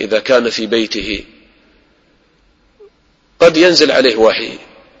عليه وسلم إذا كان في بيته قد ينزل عليه وحي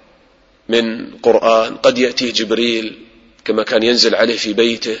من قرآن، قد يأتيه جبريل كما كان ينزل عليه في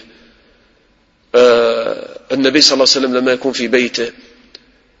بيته. النبي صلى الله عليه وسلم لما يكون في بيته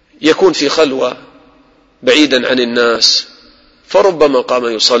يكون في خلوة بعيدا عن الناس، فربما قام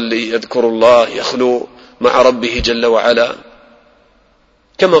يصلي يذكر الله يخلو مع ربه جل وعلا،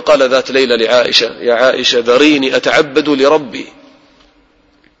 كما قال ذات ليلة لعائشة: يا عائشة ذريني أتعبد لربي،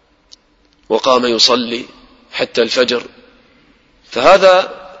 وقام يصلي حتى الفجر.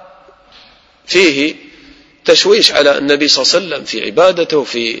 فهذا فيه تشويش على النبي صلى الله عليه وسلم في عبادته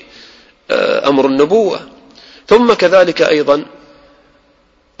وفي أمر النبوة. ثم كذلك أيضا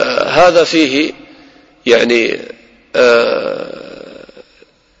هذا فيه يعني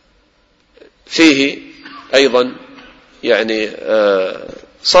فيه أيضا يعني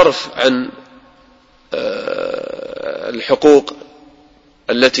صرف عن الحقوق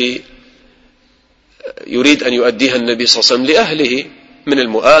التي يريد أن يؤديها النبي صلى الله عليه وسلم لأهله من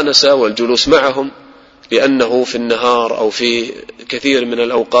المؤانسة والجلوس معهم، لأنه في النهار أو في كثير من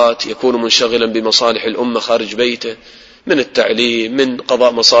الأوقات يكون منشغلا بمصالح الأمة خارج بيته، من التعليم، من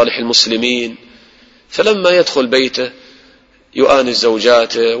قضاء مصالح المسلمين. فلما يدخل بيته يؤانس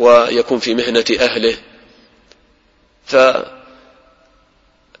زوجاته ويكون في مهنة أهله، فهذا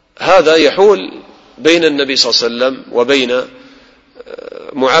يحول بين النبي صلى الله عليه وسلم وبين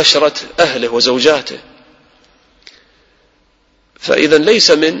معاشرة أهله وزوجاته. فإذا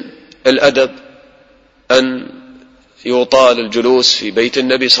ليس من الأدب أن يطال الجلوس في بيت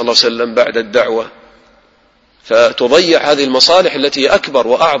النبي صلى الله عليه وسلم بعد الدعوة، فتضيع هذه المصالح التي أكبر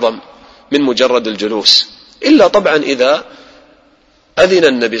وأعظم من مجرد الجلوس، إلا طبعا إذا أذن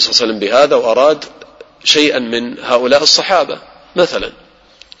النبي صلى الله عليه وسلم بهذا وأراد شيئا من هؤلاء الصحابة مثلا.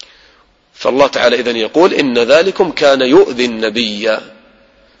 فالله تعالى إذن يقول: إن ذلكم كان يؤذي النبي،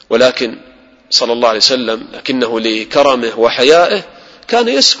 ولكن صلى الله عليه وسلم لكنه لكرمه وحيائه كان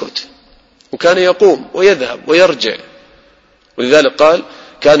يسكت، وكان يقوم ويذهب ويرجع. ولذلك قال: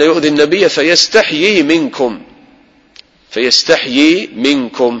 كان يؤذي النبي فيستحيي منكم، فيستحيي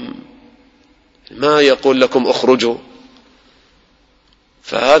منكم، ما يقول لكم اخرجوا.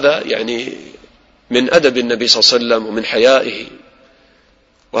 فهذا يعني من أدب النبي صلى الله عليه وسلم ومن حيائه،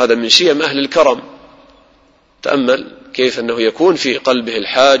 وهذا من شيم أهل الكرم. تأمل كيف أنه يكون في قلبه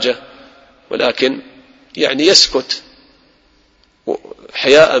الحاجة ولكن يعني يسكت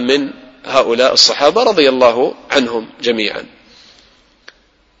حياء من هؤلاء الصحابة رضي الله عنهم جميعا.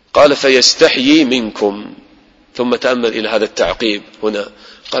 قال: فيستحيي منكم. ثم تأمل إلى هذا التعقيب هنا،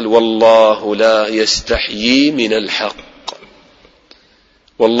 قال: والله لا يستحيي من الحق.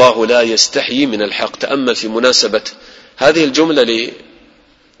 والله لا يستحيي من الحق. تأمل في مناسبة هذه الجملة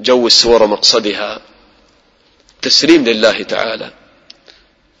لجو السورة، مقصدها تسليم لله تعالى،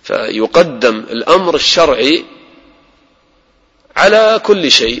 فيقدم الأمر الشرعي على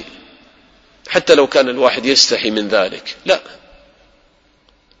كل شيء، حتى لو كان الواحد يستحي من ذلك، لا.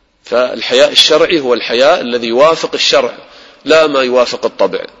 فالحياء الشرعي هو الحياء الذي يوافق الشرع، لا ما يوافق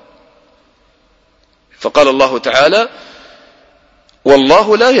الطبع. فقال الله تعالى: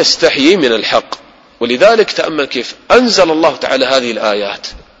 والله لا يستحيي من الحق. ولذلك تأمل كيف أنزل الله تعالى هذه الآيات،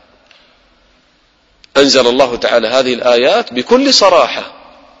 أنزل الله تعالى هذه الآيات بكل صراحة،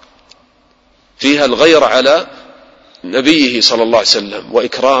 فيها الغير على نبيه صلى الله عليه وسلم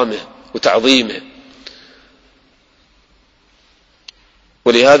وإكرامه وتعظيمه.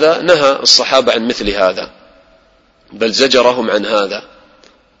 ولهذا نهى الصحابة عن مثل هذا، بل زجرهم عن هذا.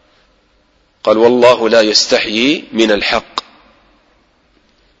 قال: والله لا يستحيي من الحق.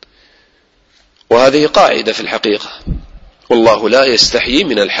 وهذه قاعدة في الحقيقة، والله لا يستحيي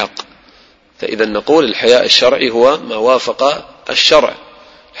من الحق. فإذا نقول الحياء الشرعي هو ما وافق الشرع،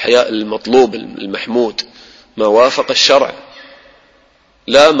 الحياء المطلوب المحمود ما وافق الشرع،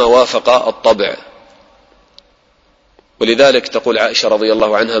 لا ما وافق الطبع. ولذلك تقول عائشة رضي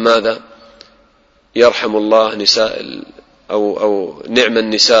الله عنها: ماذا؟ يرحم الله نساء أو نعم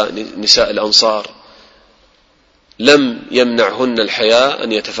النساء، نساء الأنصار، لم يمنعهن الحياء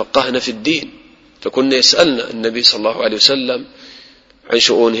أن يتفقهن في الدين، فكنا يسألنا النبي صلى الله عليه وسلم عن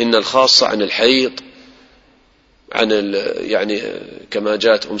شؤونهن الخاصة، عن الحيض، عن يعني كما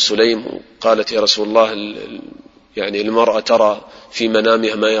جاءت أم سليم قالت يا رسول الله يعني المرأة ترى في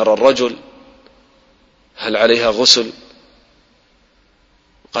منامها ما يرى الرجل، هل عليها غسل؟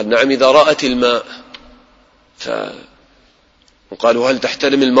 قال نعم إذا رأت الماء. وقالوا هل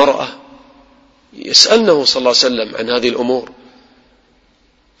تحتلم المرأة؟ يسألنه صلى الله عليه وسلم عن هذه الأمور.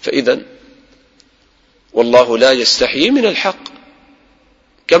 فإذا والله لا يستحيي من الحق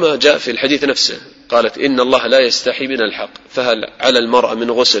كما جاء في الحديث نفسه، قالت إن الله لا يستحي من الحق، فهل على المرأة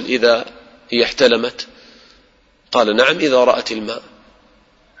من غسل إذا هي احتلمت؟ قال نعم إذا رأت الماء.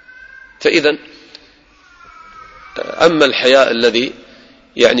 فإذا أما الحياء الذي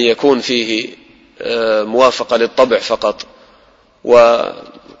يعني يكون فيه موافقة للطبع فقط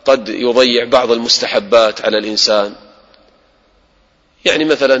وقد يضيع بعض المستحبات على الإنسان، يعني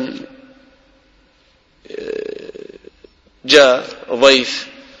مثلا جاء ضيف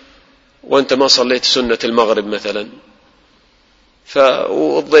وأنت ما صليت سنة المغرب مثلا،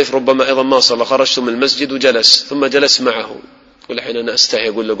 والضيف ربما أيضا ما صلى، خرجت من المسجد وجلس ثم جلس معه، يقول الحين أنا أستحي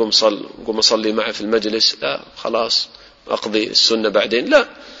أقول له قم أصلي معه في المجلس، لا خلاص أقضي السنة بعدين، لا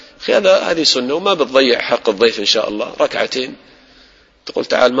أخي هذه سنة وما بتضيع حق الضيف إن شاء الله، ركعتين تقول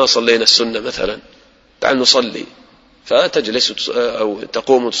تعال ما صلينا السنة مثلا تعال نصلي، فتجلس أو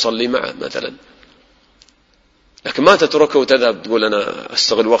تقوم وتصلي معه مثلا، لكن ما تتركه وتذهب تقول أنا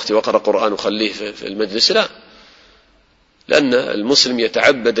أستغل وقتي وأقرأ قرآن وخليه في المجلس، لا، لأن المسلم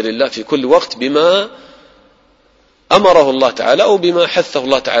يتعبد لله في كل وقت بما أمره الله تعالى أو بما حثه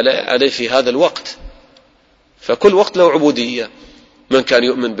الله تعالى عليه في هذا الوقت، فكل وقت له عبودية. من كان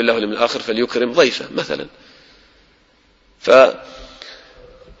يؤمن بالله واليوم الآخر فليكرم ضيفه مثلا. فقال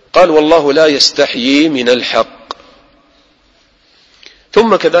والله لا يستحيي من الحق.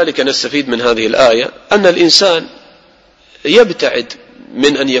 ثم كذلك نستفيد من هذه الآية أن الإنسان يبتعد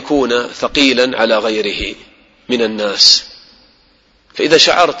من أن يكون ثقيلا على غيره من الناس، فإذا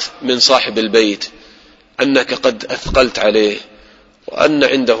شعرت من صاحب البيت أنك قد أثقلت عليه وأن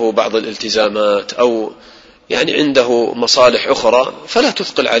عنده بعض الالتزامات أو يعني عنده مصالح أخرى فلا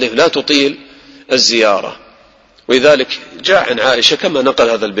تثقل عليه، لا تطيل الزيارة. ولذلك جاء عن عائشة كما نقل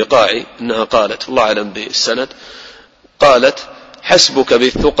هذا البقاعي أنها قالت، الله أعلم بالسند، قالت حسبك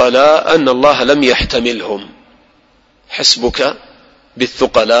بالثقلاء أن الله لم يحتملهم، حسبك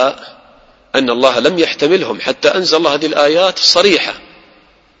بالثقلاء أن الله لم يحتملهم، حتى أنزل الله هذه الآيات الصريحة.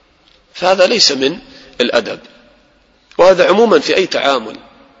 فهذا ليس من الأدب، وهذا عموما في أي تعامل،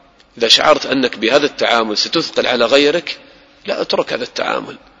 إذا شعرت أنك بهذا التعامل ستثقل على غيرك لا اترك هذا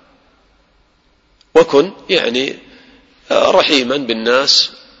التعامل، وكن يعني رحيما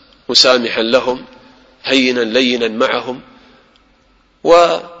بالناس مسامحا لهم هينا لينا معهم،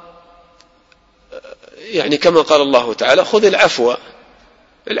 و يعني كما قال الله تعالى خذ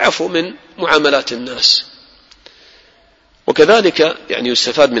العفو من معاملات الناس. وكذلك يعني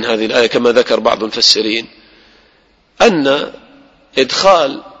يستفاد من هذه الآية كما ذكر بعض المفسرين أن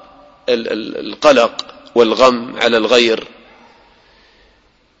إدخال القلق والغم على الغير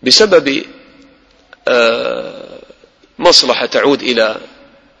بسبب مصلحة تعود إلى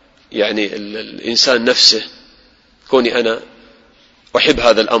يعني الإنسان نفسه، كوني أنا أحب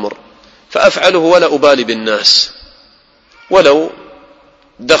هذا الأمر فأفعله ولا أبالي بالناس، ولو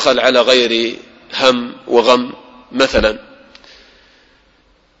دخل على غيري هم وغم مثلا،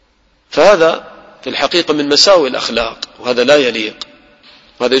 فهذا في الحقيقة من مساوئ الأخلاق، وهذا لا يليق.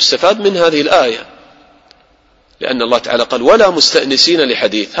 وهذا يستفاد من هذه الآية، لأن الله تعالى قال ولا مستأنسين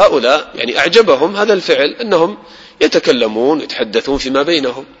لحديث. هؤلاء يعني أعجبهم هذا الفعل أنهم يتكلمون يتحدثون فيما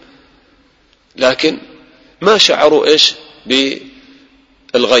بينهم، لكن ما شعروا إيش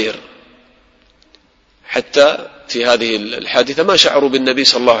بالغير، حتى في هذه الحادثة ما شعروا بالنبي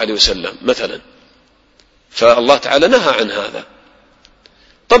صلى الله عليه وسلم مثلا، فالله تعالى نهى عن هذا.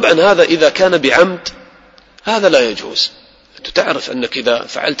 طبعا هذا إذا كان بعمد هذا لا يجوز، تعرف أنك إذا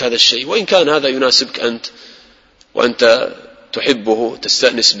فعلت هذا الشيء وإن كان هذا يناسبك أنت وأنت تحبه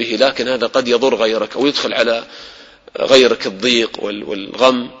تستأنس به، لكن هذا قد يضر غيرك أو يدخل على غيرك الضيق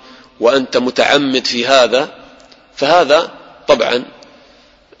والغم وأنت متعمد في هذا، فهذا طبعا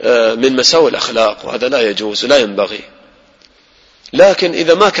من مساوئ الأخلاق، وهذا لا يجوز لا ينبغي. لكن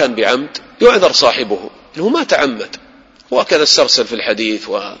إذا ما كان بعمد يعذر صاحبه أنه ما تعمد، وكذا استرسل في الحديث،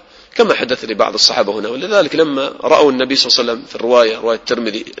 وكما حدث لبعض الصحابة هنا. ولذلك لما رأوا النبي صلى الله عليه وسلم في رواية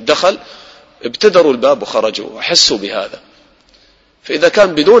الترمذي دخل ابتدروا الباب وخرجوا وحسوا بهذا. فإذا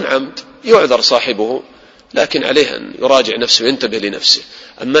كان بدون عمد يعذر صاحبه، لكن عليه أن يراجع نفسه وينتبه لنفسه.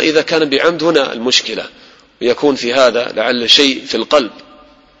 أما إذا كان بعمد هنا المشكلة، ويكون في هذا لعل شيء في القلب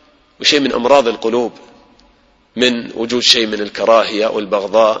وشيء من أمراض القلوب من وجود شيء من الكراهية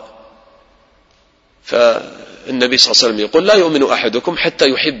والبغضاء. فالنبي صلى الله عليه وسلم يقول: لا يؤمن أحدكم حتى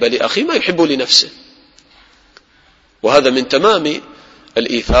يحب لأخيه ما يحب لنفسه. وهذا من تمام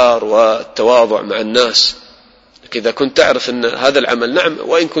الإيثار والتواضع مع الناس. إذا كنت تعرف أن هذا العمل نعم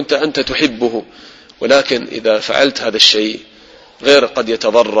وإن كنت أنت تحبه، ولكن إذا فعلت هذا الشيء غير قد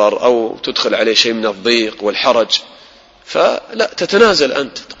يتضرر أو تدخل عليه شيء من الضيق والحرج، فلا تتنازل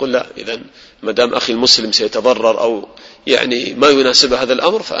أنت، تقول: لا، إذن ما دام أخي المسلم سيتضرر أو يعني ما يناسب هذا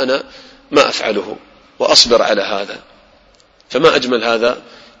الأمر فأنا ما أفعله وأصبر على هذا. فما أجمل هذا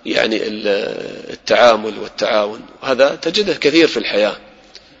يعني التعامل والتعاون، وهذا تجده كثير في الحياة.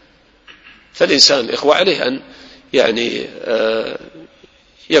 فالإنسان الإخوة عليه أن يعني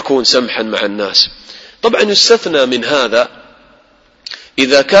يكون سمحا مع الناس. طبعا يستثنى من هذا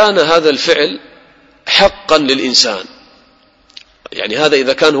إذا كان هذا الفعل حقا للإنسان، يعني هذا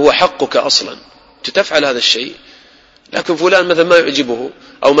إذا كان هو حقك أصلا تفعل هذا الشيء، لكن فلان مثلا ما يعجبه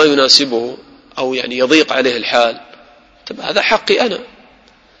أو ما يناسبه أو يعني يضيق عليه الحال، طب هذا حقي أنا.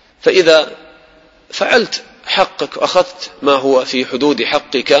 فإذا فعلت حقك وأخذت ما هو في حدود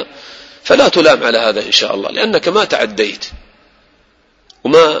حقك فلا تلام على هذا إن شاء الله، لأنك ما تعديت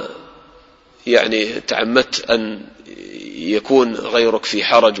وما يعني تعمدت أن يكون غيرك في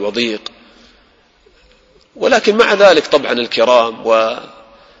حرج وضيق. ولكن مع ذلك طبعا الكرام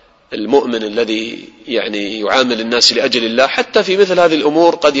والمؤمن الذي يعني يعامل الناس لأجل الله حتى في مثل هذه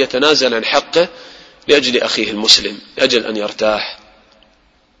الأمور قد يتنازل عن حقه لأجل أخيه المسلم، لأجل أن يرتاح.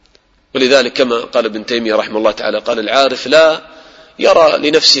 ولذلك كما قال ابن تيمية رحمه الله تعالى، قال: العارف لا يرى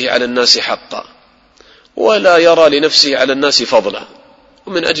لنفسه على الناس حقا ولا يرى لنفسه على الناس فضلا،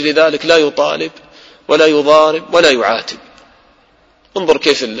 ومن أجل ذلك لا يطالب ولا يضارب ولا يعاتب. انظر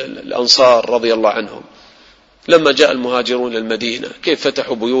كيف الأنصار رضي الله عنهم لما جاء المهاجرون للمدينة كيف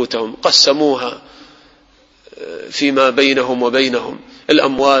فتحوا بيوتهم، قسموها فيما بينهم وبينهم،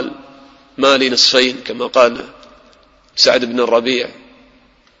 الأموال مالي نصفين كما قال سعد بن الربيع،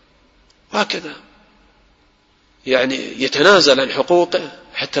 وهكذا يعني يتنازل عن حقوقه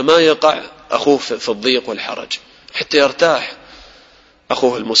حتى ما يقع أخوه في الضيق والحرج، حتى يرتاح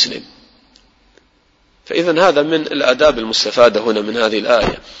أخوه المسلم. فإذن هذا من الآداب المستفادة هنا من هذه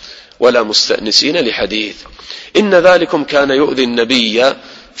الآية: ولا مستأنسين لحديث. إن ذلكم كان يؤذي النبي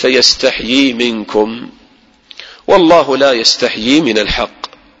فيستحيي منكم والله لا يستحيي من الحق،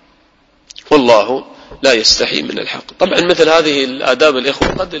 والله لا يستحيي من الحق. طبعا مثل هذه الآداب الإخوة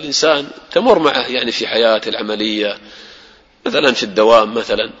قد الإنسان تمر معه يعني في حياته العملية، مثلا في الدوام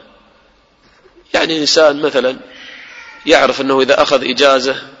مثلا، يعني إنسان مثلا يعرف أنه إذا أخذ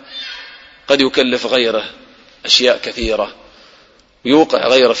إجازة قد يكلف غيره أشياء كثيرة ويوقع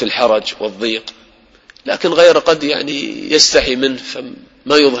غيره في الحرج والضيق، لكن غيره قد يعني يستحي منه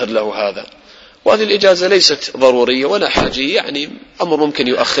فما يظهر له هذا. وهذه الإجازة ليست ضرورية ولا حاجية، يعني أمر ممكن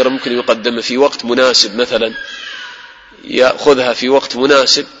يؤخر ممكن يقدم في وقت مناسب، مثلا يأخذها في وقت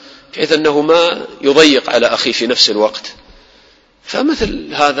مناسب بحيث أنه ما يضيق على أخيه في نفس الوقت.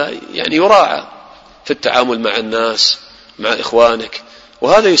 فمثل هذا يعني يراعى في التعامل مع الناس مع إخوانك،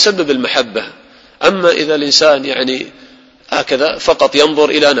 وهذا يسبب المحبة. أما إذا الإنسان يعني هكذا فقط ينظر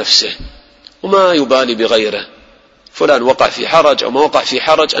إلى نفسه وما يبالي بغيره، فلان وقع في حرج أو ما وقع في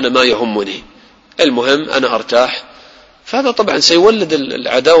حرج أنا ما يهمني، المهم أنا أرتاح، فهذا طبعا سيولد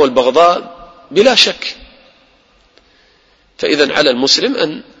العداوة والبغضاء بلا شك. فإذا على المسلم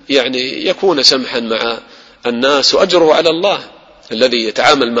أن يعني يكون سمحا مع الناس، وأجره على الله الذي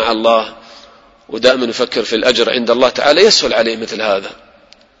يتعامل مع الله ودائما يفكر في الأجر عند الله تعالى يسهل عليه مثل هذا.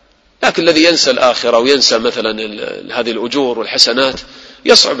 لكن الذي ينسى الآخرة وينسى مثلا هذه الأجور والحسنات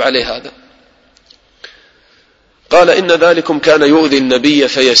يصعب عليه هذا. قال: إن ذلكم كان يؤذي النبي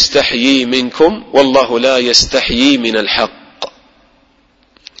فيستحيي منكم والله لا يستحيي من الحق.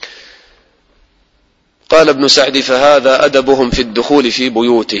 قال ابن سعد: فهذا أدبهم في الدخول في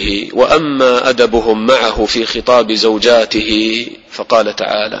بيوته، وأما أدبهم معه في خطاب زوجاته فقال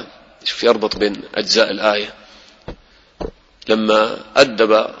تعالى. شوف يربط بين أجزاء الآية، لما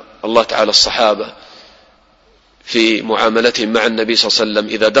أدب الله تعالى الصحابة في معاملتهم مع النبي صلى الله عليه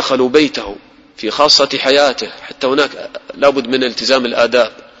وسلم إذا دخلوا بيته في خاصة حياته، حتى هناك لابد من التزام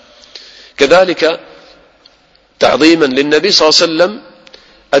الآداب، كذلك تعظيما للنبي صلى الله عليه وسلم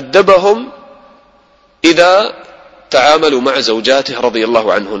أدبهم إذا تعاملوا مع زوجاته رضي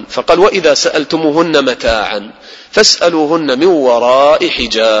الله عنهن، فقال: وإذا سألتموهن متاعا فاسألوهن من وراء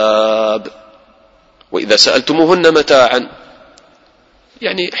حجاب. وإذا سألتموهن متاعا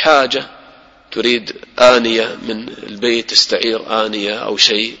يعني حاجة تريد آنية من البيت، تستعير آنية أو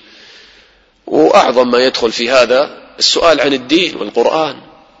شيء، وأعظم ما يدخل في هذا السؤال عن الدين والقرآن.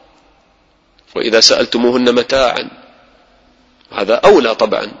 وإذا سألتموهن متاعا، هذا أولى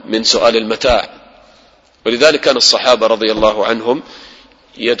طبعا من سؤال المتاع. ولذلك كان الصحابة رضي الله عنهم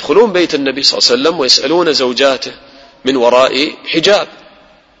يدخلون بيت النبي صلى الله عليه وسلم ويسألون زوجاته من وراء حجاب،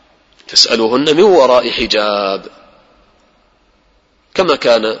 تسألوهن من وراء حجاب، كما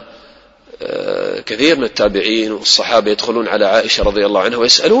كان كثير من التابعين والصحابة يدخلون على عائشة رضي الله عنها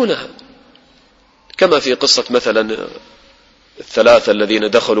ويسألونها، كما في قصة مثلا الثلاثة الذين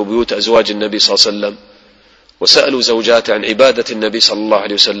دخلوا بيوت أزواج النبي صلى الله عليه وسلم وسألوا زوجاته عن عبادة النبي صلى الله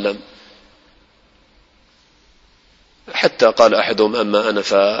عليه وسلم، حتى قال أحدهم: أما أنا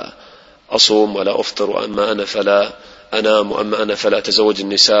فأصوم ولا أفطر، وأما أنا فلا أنام، وأما أنا فلا أتزوج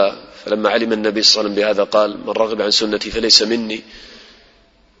النساء. فلما علم النبي صلى الله عليه وسلم بهذا قال: من رغب عن سنتي فليس مني.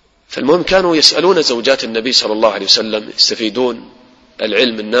 فالمهم كانوا يسألون زوجات النبي صلى الله عليه وسلم يستفيدون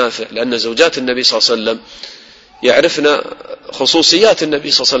العلم النافع، لأن زوجات النبي صلى الله عليه وسلم يعرفن خصوصيات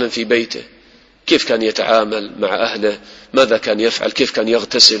النبي صلى الله عليه وسلم في بيته، كيف كان يتعامل مع أهله، ماذا كان يفعل، كيف كان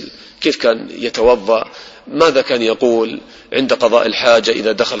يغتسل، كيف كان يتوضأ، ماذا كان يقول عند قضاء الحاجة،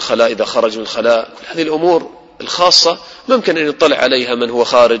 إذا دخل الخلاء، إذا خرج من الخلاء. كل هذه الأمور الخاصة ممكن أن يطلع عليها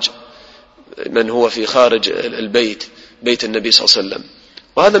من هو في خارج البيت، بيت النبي صلى الله عليه وسلم.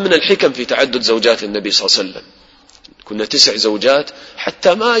 وهذا من الحكم في تعدد زوجات النبي صلى الله عليه وسلم. كنا 9 زوجات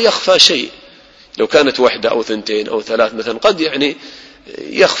حتى ما يخفى شيء. لو كانت 1 أو 2 أو 3 مثلا قد يعني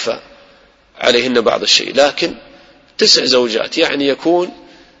يخفى عليهن بعض الشيء، لكن 9 زوجات يعني يكون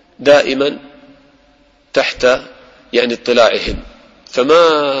دائما تحت يعني اطلاعهن،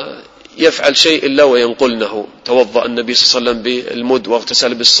 فما يفعل شيء إلا وينقلنه. توضأ النبي صلى الله عليه وسلم بالمد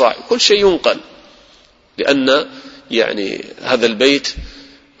واغتسل بالصاع، كل شيء ينقل، لأن يعني هذا البيت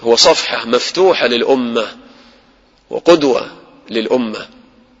هو صفحة مفتوحة للأمة وقدوة للأمة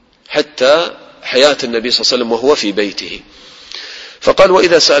حتى حياة النبي صلى الله عليه وسلم وهو في بيته. فقال: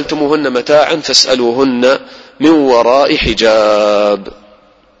 وإذا سألتموهن متاعا فاسألوهن من وراء حجاب.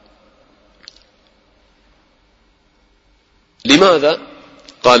 لماذا؟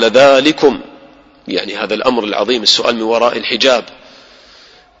 قال: ذلكم، يعني هذا الأمر العظيم، السؤال من وراء الحجاب،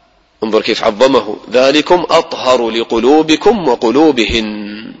 انظر كيف عظمه، ذلكم أطهر لقلوبكم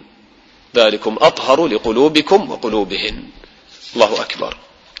وقلوبهن، ذلكم أطهر لقلوبكم وقلوبهن. الله أكبر.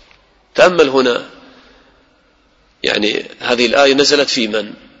 تأمل هنا، يعني هذه الآية نزلت في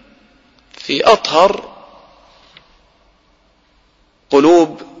من؟ في أطهر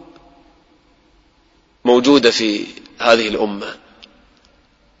قلوب موجودة في هذه الأمة.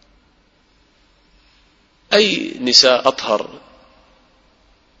 أي نساء أطهر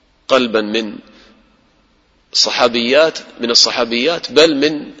قلبا من الصحابيات بل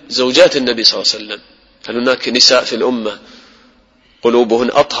من زوجات النبي صلى الله عليه وسلم؟ هل هناك نساء في الأمة قلوبهن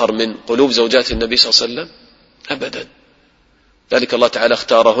أطهر من قلوب زوجات النبي صلى الله عليه وسلم؟ أبدا. ذلك الله تعالى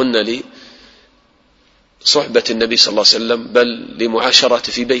اختارهن لصحبة النبي صلى الله عليه وسلم، بل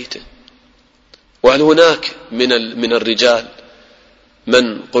لمعاشرته في بيته. وهل هناك من الرجال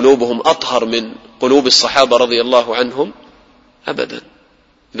من قلوبهم أطهر من قلوب الصحابة رضي الله عنهم؟ أبدا.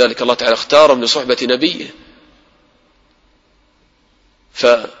 ذلك الله تعالى اختارهم لصحبة نبيه.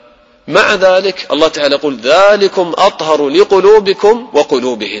 فمع ذلك الله تعالى يقول: ذلكم أطهر لقلوبكم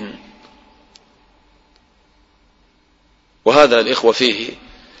وقلوبهن. وهذا الإخوة فيه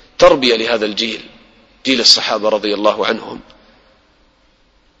تربية لهذا الجيل، جيل الصحابة رضي الله عنهم.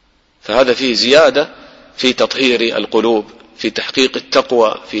 فهذا فيه زيادة في تطهير القلوب، في تحقيق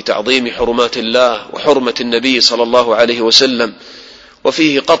التقوى، في تعظيم حرمات الله وحرمة النبي صلى الله عليه وسلم،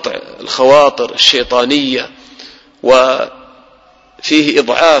 وفيه قطع الخواطر الشيطانية، وفيه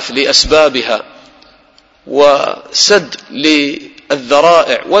إضعاف لأسبابها، وسد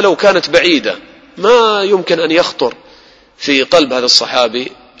للذرائع ولو كانت بعيدة. ما يمكن أن يخطر في قلب هذا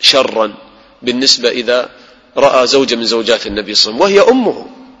الصحابي شرا بالنسبة إذا رأى زوجة من زوجات النبي صلى الله عليه وسلم، وهي أمه،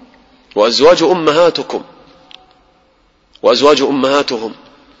 وأزواج أمهاتهم.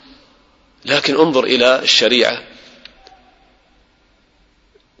 لكن انظر إلى الشريعة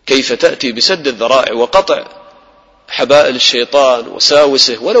كيف تأتي بسد الذرائع وقطع حبائل الشيطان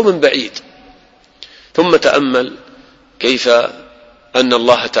وساوسه ولو من بعيد. ثم تأمل كيف أن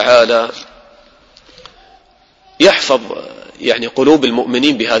الله تعالى يحفظ يعني قلوب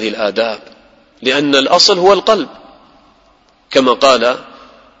المؤمنين بهذه الآداب، لأن الأصل هو القلب، كما قال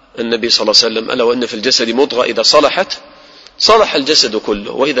النبي صلى الله عليه وسلم: ألا وإن في الجسد مضغة إذا صلحت صلح الجسد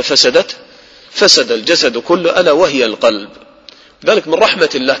كله، وإذا فسدت فسد الجسد كله، ألا وهي القلب. ذلك من رحمة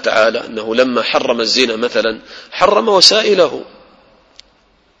الله تعالى أنه لما حرم الزنا مثلا حرم وسائله،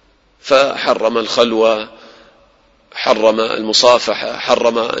 فحرم الخلوة، حرم المصافحة،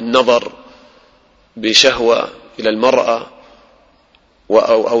 حرم النظر، بشهوة إلى المرأة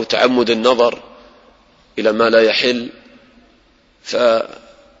أو تعمد النظر إلى ما لا يحل،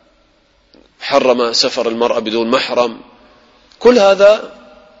 فحرم سفر المرأة بدون محرم. كل هذا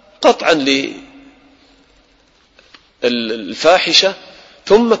قطعا للفاحشة.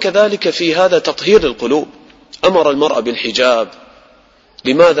 ثم كذلك في هذا تطهير القلوب، أمر المرأة بالحجاب.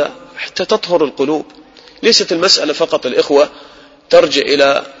 لماذا؟ حتى تطهر القلوب. ليست المسألة فقط الإخوة ترجع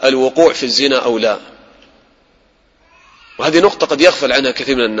إلى الوقوع في الزنا أو لا، وهذه نقطة قد يغفل عنها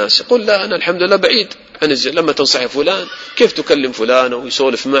كثير من الناس، يقول لا أنا الحمد لله بعيد عن الزنا. لما تنصح فلان كيف تكلم فلان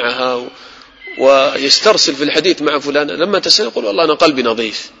ويسولف معها ويسترسل في الحديث مع فلان، لما تسأل يقول والله أنا قلبي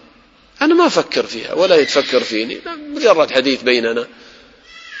نظيف، أنا ما أفكر فيها ولا يتفكر فيني، مجرد حديث بيننا،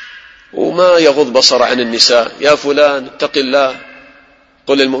 وما يغض بصر عن النساء. يا فلان اتق الله،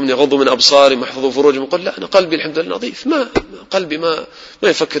 قل للمؤمن يغضوا من أبصارهم واحفظوا فروجهم، قل لا أنا قلبي الحمد لله نظيف، قلبي ما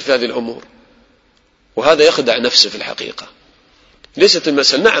يفكر في هذه الأمور. وهذا يخدع نفسه في الحقيقة. ليست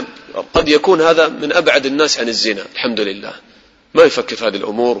المسألة، نعم قد يكون هذا من أبعد الناس عن الزنا الحمد لله، ما يفكر في هذه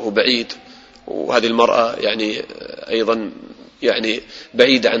الأمور، هو بعيد، وهذه المرأة يعني أيضا يعني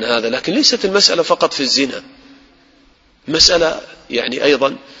بعيدة عن هذا. لكن ليست المسألة فقط في الزنا، مسألة يعني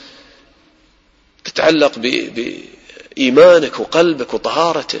أيضا تتعلق بإيمانك وقلبك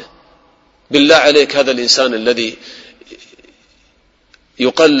وطهارته. بالله عليك هذا الإنسان الذي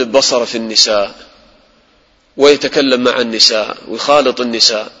يقلب بصره في النساء ويتكلم مع النساء ويخالط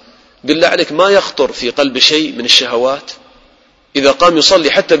النساء، بالله عليك ما يخطر في قلب شيء من الشهوات إذا قام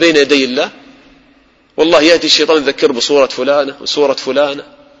يصلي حتى بين يدي الله؟ والله يأتي الشيطان يذكر بصورة فلانة وصورة فلانة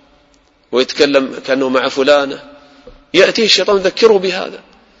ويتكلم كأنه مع فلانة، يأتي الشيطان يذكره بهذا.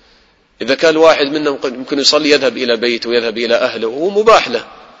 إذا كان واحد منهم يمكن يصلي يذهب إلى بيته ويذهب إلى أهله ومباح له،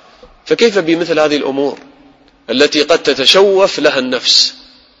 فكيف بمثل هذه الأمور التي قد تتشوف لها النفس؟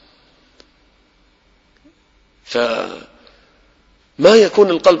 فما يكون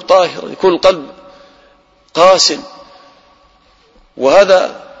القلب طاهرا، يكون القلب قاسٍ.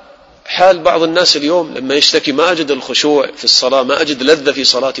 وهذا حال بعض الناس اليوم لما يشتكي ما أجد الخشوع في الصلاة، ما أجد لذة في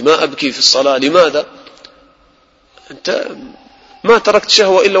صلاتي، ما أبكي في الصلاة. لماذا؟ أنت ما تركت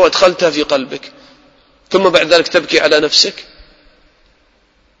شهوة إلا وأدخلتها في قلبك، ثم بعد ذلك تبكي على نفسك.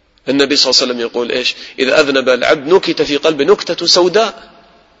 النبي صلى الله عليه وسلم يقول إيش؟ إذا أذنب العبد نكت في قلبه نكتة سوداء.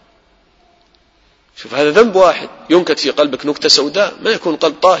 شوف هذا ذنب واحد ينكت في قلبك نكتة سوداء، ما يكون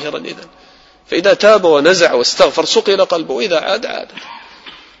قلب طاهرا إذن. فإذا تاب ونزع واستغفر سقي إلى قلبه، وإذا عاد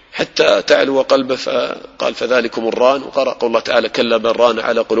حتى تعلو قلبه. فقال فذلكم الران، وقرأ قول الله تعالى كلا بل ران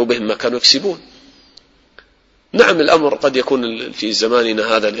على قلوبهم ما كانوا يكسبون. نعم الأمر قد يكون في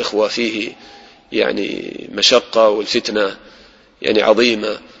زماننا هذا الإخوة فيه يعني مشقة والفتنة يعني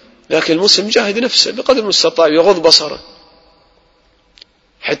عظيمة، لكن المسلم جاهد نفسه بقدر المستطاع يغض بصره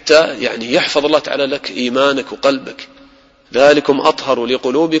حتى يعني يحفظ الله تعالى لك إيمانك وقلبك. ذلكم أطهر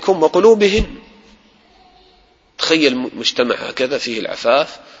لقلوبكم وقلوبهن. تخيل مجتمع هكذا فيه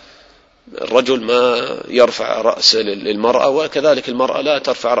العفاف، الرجل ما يرفع رأسه للمرأة وكذلك المرأة لا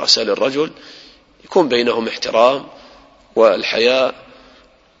ترفع رأسها للرجل، يكون بينهم احترام والحياء،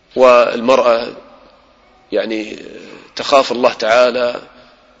 والمرأة يعني تخاف الله تعالى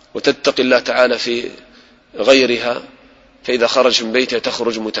وتتقي الله تعالى في غيرها، فإذا خرج من بيتها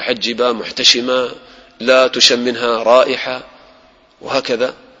تخرج متحجبة محتشمة لا تشم منها رائحة،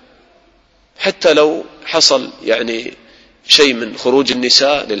 وهكذا. حتى لو حصل يعني شيء من خروج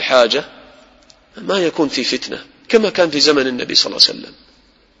النساء للحاجة ما يكون في فتنة كما كان في زمن النبي صلى الله عليه وسلم.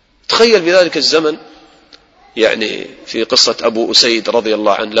 تخيل بذلك الزمن يعني في قصة أبو أسيد رضي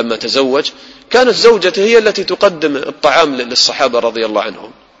الله عنه لما تزوج كانت زوجته هي التي تقدم الطعام للصحابة رضي الله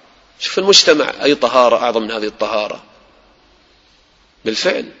عنهم. شوف المجتمع أي طهارة أعظم من هذه الطهارة.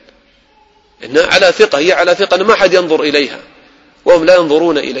 بالفعل إنها على ثقة، هي على ثقة أن ما حد ينظر إليها وهم لا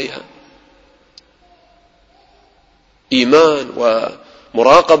ينظرون إليها. إيمان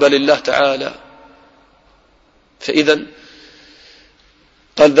ومراقبة لله تعالى. فإذا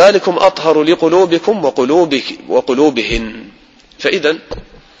قال ذلكم أطهر لقلوبكم وقلوبهن. فإذا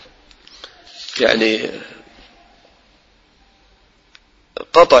يعني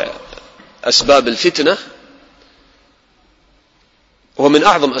قطع أسباب الفتنة هو من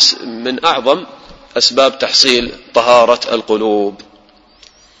أعظم أسباب تحصيل طهارة القلوب.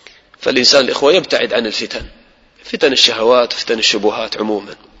 فالإنسان الإخوة يبتعد عن فتن الشهوات وفتن الشبهات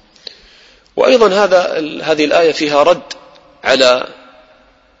عموما. وأيضا هذه الآية فيها رد على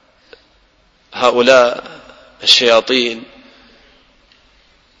هؤلاء الشياطين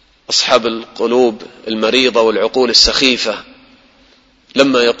أصحاب القلوب المريضة والعقول السخيفة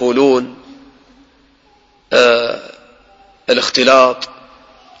لما يقولون الاختلاط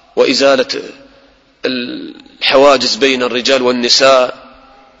وإزالة الحواجز بين الرجال والنساء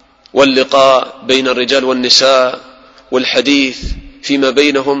واللقاء بين الرجال والنساء والحديث فيما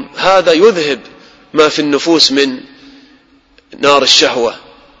بينهم، هذا يذهب ما في النفوس من نار الشهوة.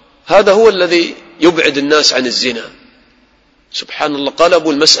 هذا هو الذي يبعد الناس عن الزنا. سبحان الله،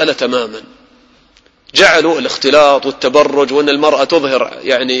 قلبوا المسألة تماما، جعلوا الاختلاط والتبرج وأن المرأة تظهر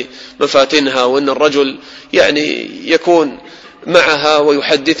يعني مفاتنها، وأن الرجل يعني يكون معها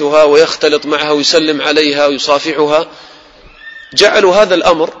ويحدثها ويختلط معها ويسلم عليها ويصافحها، جعلوا هذا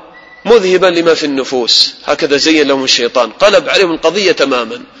الأمر مذهبا لما في النفوس. هكذا زين لهم الشيطان، قلب عليهم القضية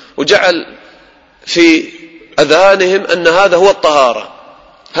تماما، وجعل في أذهانهم أن هذا هو الطهارة،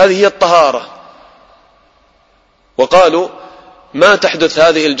 هذه هي الطهارة. وقالوا ما تحدث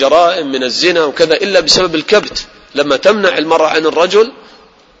هذه الجرائم من الزنا وكذا إلا بسبب الكبت، لما تمنع المرأة عن الرجل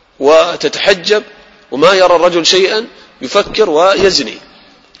وتتحجب وما يرى الرجل شيئا يفكر ويزني.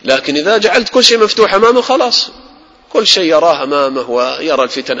 لكن إذا جعلت كل شيء مفتوح أمامه خلاص كل شيء يراه أمامه ويرى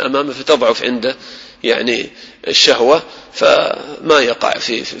الفتن أمامه، فتضعف عنده يعني الشهوة فما يقع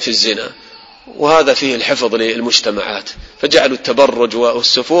في الزنا. وهذا فيه الحفظ للمجتمعات، فجعلوا التبرج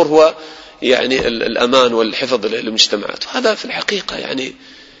والسفور هو يعني الأمان والحفظ للمجتمعات. هذا في الحقيقة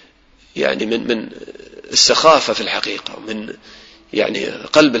يعني من السخافة في الحقيقة، ومن يعني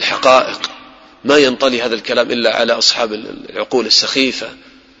قلب الحقائق. ما ينطلي هذا الكلام إلا على أصحاب العقول السخيفة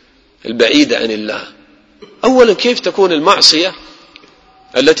البعيدة عن الله. أولا، كيف تكون المعصية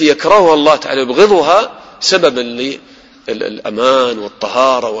التي يكرهها الله تعالى يبغضها سببا للأمان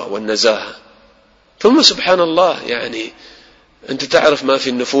والطهارة والنزاهة؟ ثم سبحان الله، يعني أنت تعرف ما في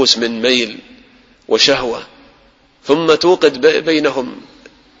النفوس من ميل وشهوة، ثم توقد بينهم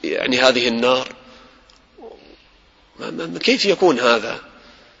يعني هذه النار. كيف يكون هذا؟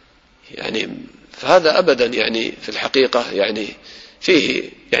 يعني فهذا أبدا يعني في الحقيقة يعني فيه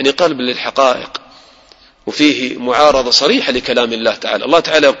يعني قلب للحقائق، وفيه معارضة صريحة لكلام الله تعالى. الله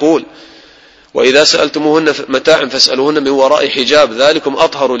تعالى يقول: وإذا سألتموهن متاعا فاسألوهن من وراء حجاب ذلكم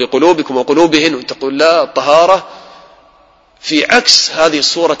أطهر لقلوبكم وقلوبهن. وتقول لا، الطهارة في عكس هذه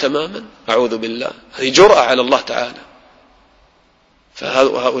الصورة تماما. أعوذ بالله، هذه جرأة على الله تعالى.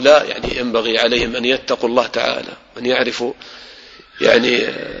 فهؤلاء يعني ينبغي عليهم أن يتقوا الله تعالى، أن يعرفوا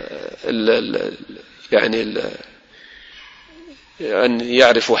أن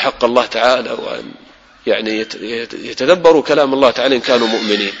يعرفوا حق الله تعالى، وأن يعني يتدبروا كلام الله تعالى إن كانوا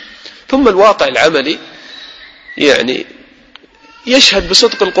مؤمنين. ثم الواقع العملي يعني يشهد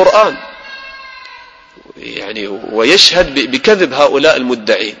بصدق القرآن يعني، ويشهد بكذب هؤلاء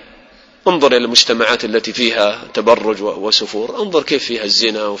المدعين. انظر إلى المجتمعات التي فيها تبرج وسفور، انظر كيف فيها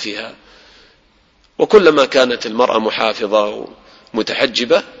الزنا وفيها، وكلما كانت المرأة محافظة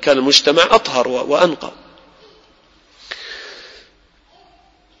ومتحجبة كان المجتمع أطهر وأنقى.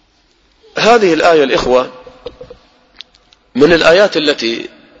 هذه الآية الإخوة من الآيات التي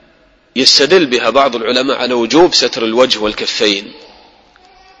يستدل بها بعض العلماء على وجوب ستر الوجه والكفين.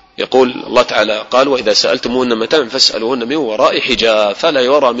 يقول الله تعالى: قال: وإذا سألتموهن متاعا فاسألوهن من وراء حجاب فلا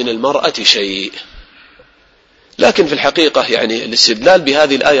يرى من المرأة شيء. لكن في الحقيقة يعني الاستدلال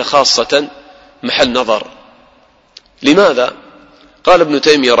بهذه الآية خاصة محل نظر. لماذا؟ قال ابن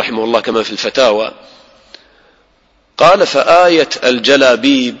تيمية رحمه الله كما في الفتاوى، قال: فآية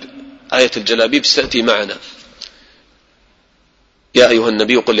الجلابيب، آية الجلابيب ستأتي معنا: يا أيها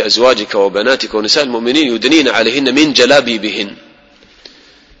النبي قل لأزواجك وبناتك ونساء المؤمنين يدنين عليهن من جلابيبهن.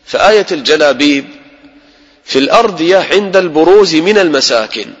 فآية الجلابيب في الأرضية عند البروز من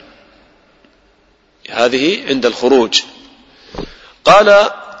المساكن، هذه عند الخروج.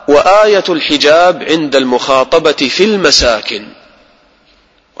 قال: وآية الحجاب عند المخاطبة في المساكن،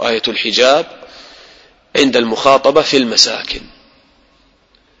 وآية الحجاب عند المخاطبة في المساكن.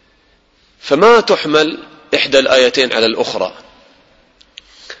 فما تحمل إحدى الآيتين على الأخرى.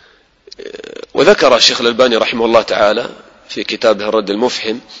 وذكر الشيخ الألباني رحمه الله تعالى في كتابه الرد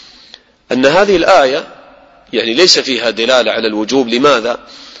المفحم أن هذه الآية يعني ليس فيها دلالة على الوجوب. لماذا؟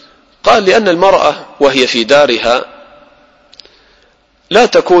 قال: لأن المرأة وهي في دارها لا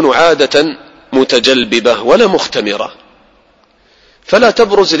تكون عادة متجلببة ولا مختمرة، فلا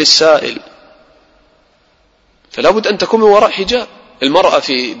تبرز للسائل، فلا بد أن تكون من وراء حجاب. المرأة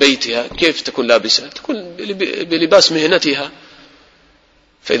في بيتها كيف تكون لابسة؟ تكون بلباس مهنتها،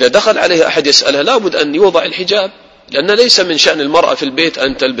 فإذا دخل عليها أحد يسألها لا بد أن يوضع الحجاب، لأن ليس من شأن المرأة في البيت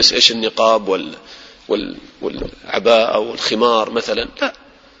أن تلبس النقاب والعباءة والخمار مثلا، لا.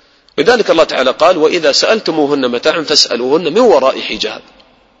 لذلك الله تعالى قال: وإذا سألتموهن متاعا فاسألوهن من وراء حجاب.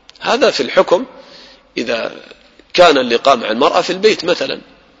 هذا في الحكم إذا كان اللقاء مع المرأة في البيت مثلا.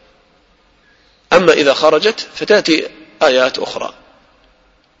 أما إذا خرجت فتأتي آيات أخرى.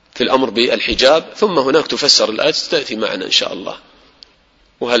 في الأمر بالحجاب، ثم هناك تفسر الآية تأتي معنا إن شاء الله،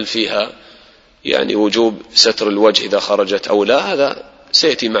 وهل فيها يعني وجوب ستر الوجه إذا خرجت أو لا، هذا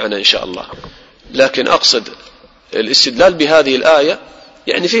سيأتي معنا إن شاء الله. لكن أقصد الاستدلال بهذه الآية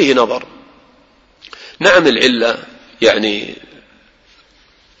يعني فيه نظر. نعم العلة يعني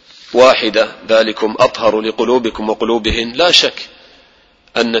واحدة، ذلكم أطهر لقلوبكم وقلوبهن، لا شك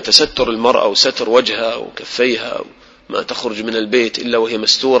أن تستر المرأة وستر وجهها وكفيها ما تخرج من البيت إلا وهي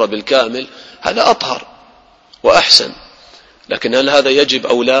مستورة بالكامل هذا أطهر وأحسن، لكن هل هذا يجب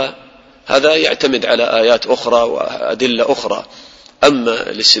أو لا؟ هذا يعتمد على آيات أخرى وأدلة أخرى. أما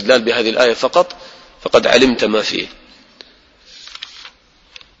الاستدلال بهذه الآية فقط فقد علمت ما فيه.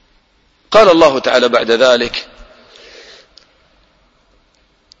 قال الله تعالى بعد ذلك: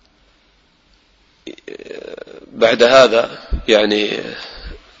 بعد هذا يعني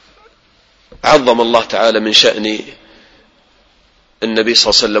عظم الله تعالى من شأن النبي صلى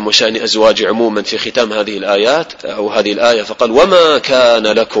الله عليه وسلم وشأن أزواجه عموما في ختام هذه الآيات أو هذه الآية، فقال: وما كان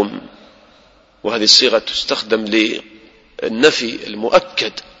لكم، وهذه الصيغة تستخدم للنفي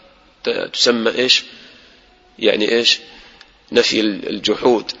المؤكد، تسمى إيش؟ يعني إيش؟ نفي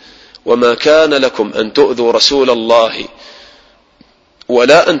الجحود. وما كان لكم أن تؤذوا رسول الله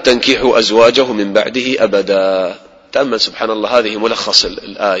ولا أن تنكحوا أزواجه من بعده أبدا. تأمل سبحان الله، هذه ملخص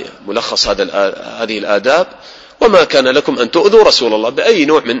الآية، ملخص هذه الآداب. وما كان لكم أن تؤذوا رسول الله بأي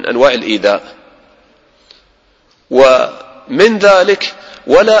نوع من أنواع الإيذاء، ومن ذلك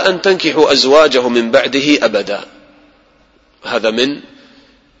ولا أن تنكحوا أزواجه من بعده أبدا. هذا من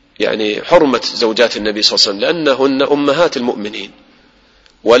يعني حرمة زوجات النبي صلى الله عليه وسلم لأنهن أمهات المؤمنين.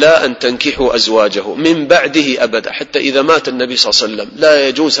 ولا أن تنكحوا أزواجه من بعده أبدا، حتى إذا مات النبي صلى الله عليه وسلم لا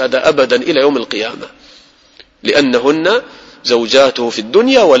يجوز هذا أبدا إلى يوم القيامة، لأنهن زوجاته في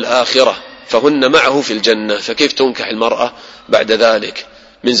الدنيا والآخرة، فهن معه في الجنة، فكيف تنكح المرأة بعد ذلك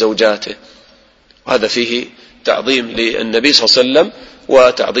من زوجاته؟ وهذا فيه تعظيم للنبي صلى الله عليه وسلم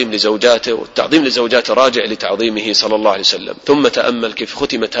وتعظيم لزوجاته، والتعظيم لزوجاته راجع لتعظيمه صلى الله عليه وسلم. ثم تأمل كيف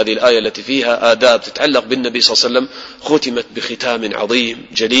ختمت هذه الآية التي فيها آداب تتعلق بالنبي صلى الله عليه وسلم، ختمت بختام عظيم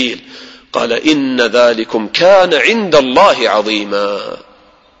جليل. قال: إن ذلكم كان عند الله عظيما.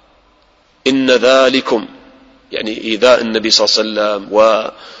 إن ذلكم يعني إيذاء النبي صلى الله عليه وسلم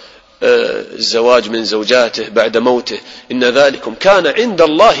والزواج من زوجاته بعد موته، إن ذلكم كان عند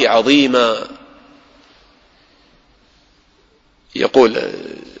الله عظيما. يقول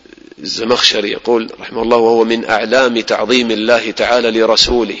الزمخشري يقول رحمه الله: وهو من أعلام تعظيم الله تعالى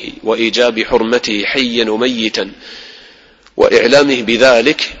لرسوله وإيجاب حرمته حيا وميتا وإعلامه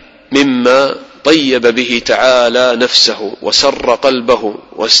بذلك، مما طيب به تعالى نفسه وسر قلبه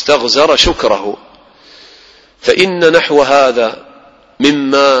واستغزر شكره. فإن نحو هذا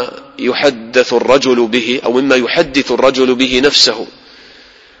مما يحدث الرجل به أو مما يحدث الرجل به نفسه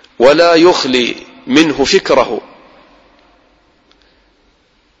ولا يخلي منه فكره.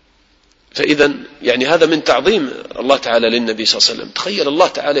 فإذا يعني هذا من تعظيم الله تعالى للنبي صلى الله عليه وسلم. تخيل الله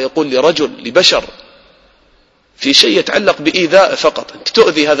تعالى يقول لرجل لبشر في شيء يتعلق بإيذاء فقط، أنت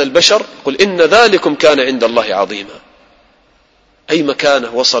تؤذي هذا البشر، قل إن ذلكم كان عند الله عظيما. أي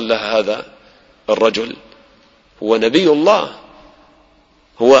مكانه وصل لها هذا الرجل؟ هو نبي الله،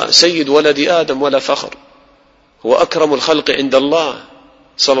 هو سيد ولد آدم ولا فخر، هو أكرم الخلق عند الله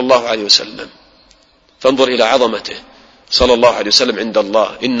صلى الله عليه وسلم. فانظر إلى عظمته صلى الله عليه وسلم عند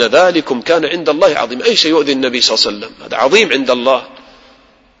الله. إن ذلكم كان عند الله عظيم. أي شيء يؤذي النبي صلى الله عليه وسلم هذا عظيم عند الله،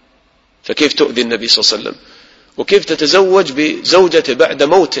 فكيف تؤذي النبي صلى الله عليه وسلم؟ وكيف تتزوج بزوجته بعد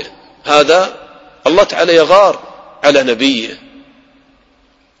موته؟ هذا الله تعالى يغار على نبيه.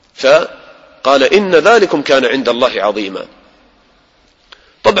 فقال: إن ذلكم كان عند الله عظيما.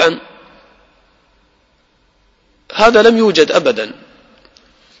 طبعا هذا لم يوجد أبدا،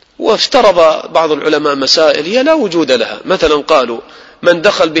 وافترض بعض العلماء مسائل هي لا وجود لها. مثلا قالوا: من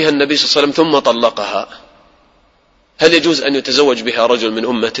دخل بها النبي صلى الله عليه وسلم ثم طلقها، هل يجوز أن يتزوج بها رجل من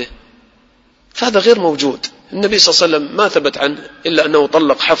أمته؟ فهذا غير موجود. النبي صلى الله عليه وسلم ما ثبت عنه إلا أنه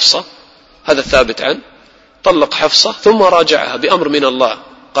طلق حفصة، هذا الثابت عنه، طلق حفصة ثم راجعها بأمر من الله،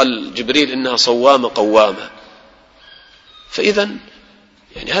 قال جبريل إنها صوامة قوامة. فإذا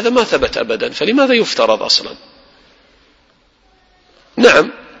يعني هذا ما ثبت أبدا، فلماذا يفترض أصلا؟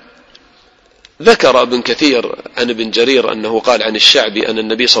 نعم، ذكر ابن كثير عن ابن جرير أنه قال عن الشعبي أن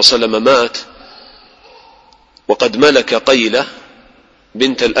النبي صلى الله عليه وسلم مات وقد ملك قيلة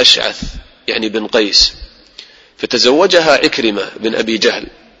بنت الأشعث يعني بن قيس، فتزوجها عكرمة بن أبي جهل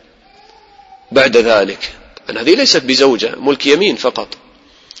بعد ذلك. أن هذه ليست بزوجة، ملك يمين فقط.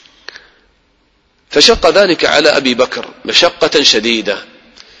 فشق ذلك على أبي بكر مشقة شديدة،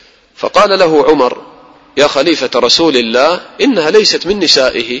 فقال له عمر يا خليفة رسول الله إنها ليست من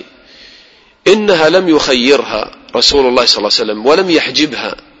نسائه، إنها لم يخيرها رسول الله صلى الله عليه وسلم ولم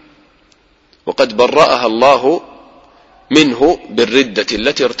يحجبها، وقد برأها الله منه بالردة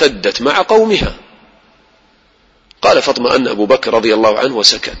التي ارتدت مع قومها. قال فاطمأن أبو بكر رضي الله عنه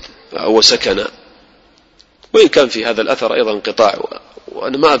وسكن. وإن كان في هذا الأثر أيضا انقطاع،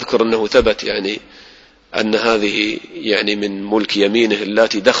 وأنا ما أذكر أنه ثبت يعني أن هذه يعني من ملك يمينه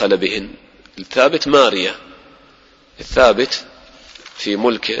التي دخل بهن. الثابت ماريا، الثابت في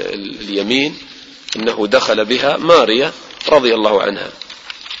ملك اليمين أنه دخل بها ماريا رضي الله عنها.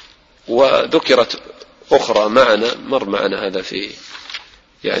 وذكرت أخرى مر معنا هذا في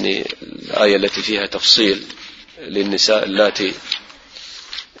يعني الآية التي فيها تفصيل للنساء اللاتي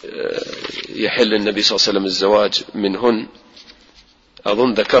يحل النبي صلى الله عليه وسلم الزواج منهن.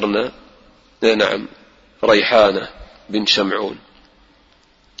 أظن ذكرنا نعم ريحانة بن شمعون،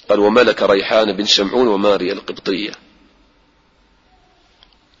 قال وملك ريحانة بن شمعون وماريا القبطية.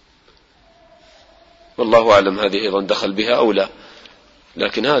 والله أعلم هذه أيضا دخل بها أو لا،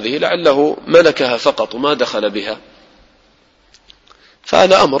 لكن هذه لعله ملكها فقط وما دخل بها،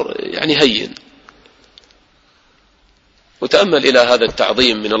 فهذا أمر يعني هين. وتأمل إلى هذا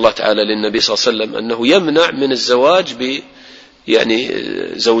التعظيم من الله تعالى للنبي صلى الله عليه وسلم أنه يمنع من الزواج يعني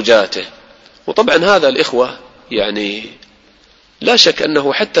زوجاته. وطبعا هذا الإخوة يعني لا شك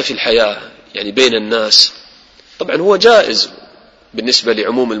أنه حتى في الحياة يعني بين الناس طبعا هو جائز بالنسبة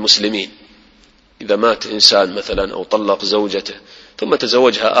لعموم المسلمين. إذا مات إنسان مثلا أو طلق زوجته ثم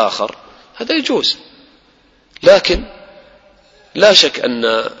تزوجها آخر هذا يجوز، لكن لا شك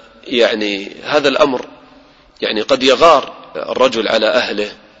أن يعني هذا الأمر يعني قد يغار الرجل على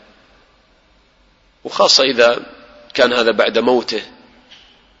أهله، وخاصة إذا كان هذا بعد موته،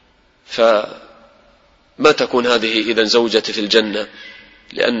 فما تكون هذه إذن زوجته في الجنة،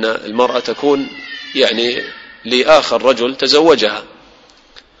 لأن المرأة تكون يعني لآخر رجل تزوجها،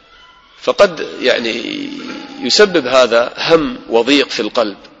 فقد يعني يسبب هذا هم وضيق في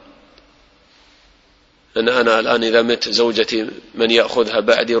القلب، أنا الآن إذا مت زوجتي من يأخذها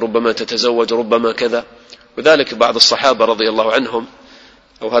بعدي، ربما تتزوج ربما كذا. وذلك بعض الصحابة رضي الله عنهم،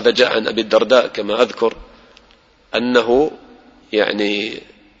 أو هذا جاء عن أبي الدرداء كما أذكر، أنه يعني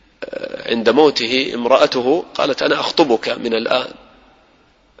عند موته امرأته قالت أنا أخطبك من الآن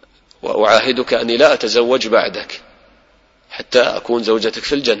وأعاهدك أني لا أتزوج بعدك حتى أكون زوجتك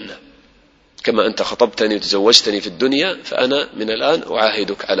في الجنة، كما أنت خطبتني وتزوجتني في الدنيا فأنا من الآن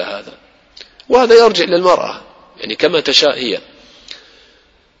أعاهدك على هذا. وهذا يرجع للمرأة يعني كما تشاء هي،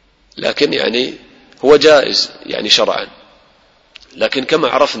 لكن يعني هو جائز يعني شرعا، لكن كما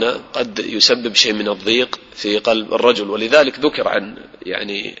عرفنا قد يسبب شيء من الضيق في قلب الرجل. ولذلك ذكر عن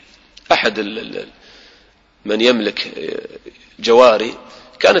يعني أحد من يملك جواري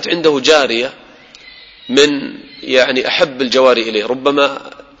كانت عنده جارية من يعني أحب الجواري إليه،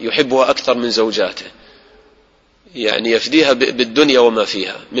 ربما يحبها أكثر من زوجاته، يعني يفديها بالدنيا وما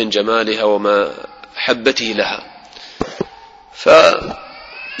فيها من جمالها وما حبته لها.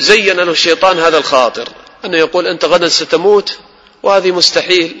 فزين له الشيطان هذا الخاطر، أنه يقول أنت غدا ستموت، وهذه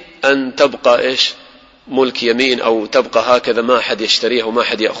مستحيل أن تبقى ملك يمين أو تبقى هكذا ما أحد يشتريها وما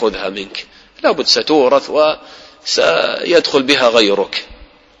أحد يأخذها منك، لابد ستورث وسيدخل بها غيرك.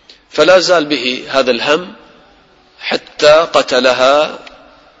 فلا زال به هذا الهم حتى قتلها،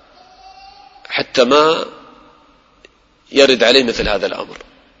 حتى ما يرد عليه مثل هذا الأمر،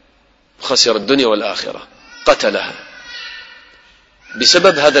 خسر الدنيا والآخرة، قتلها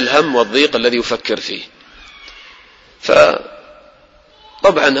بسبب هذا الهم والضيق الذي يفكر فيه. فطبعا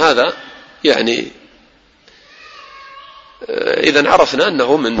هذا يعني إذن عرفنا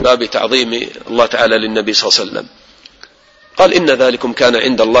أنه من باب تعظيم الله تعالى للنبي صلى الله عليه وسلم. قال إن ذلكم كان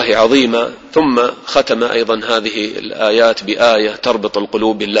عند الله عظيما، ثم ختم أيضا هذه الآيات بآية تربط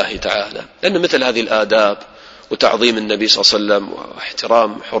القلوب بالله تعالى، لأن مثل هذه الآداب وتعظيم النبي صلى الله عليه وسلم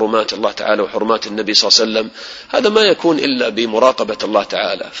واحترام حرمات الله تعالى وحرمات النبي صلى الله عليه وسلم هذا ما يكون إلا بمراقبة الله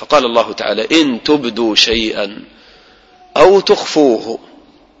تعالى. فقال الله تعالى إن تبدوا شيئا أو تخفوه،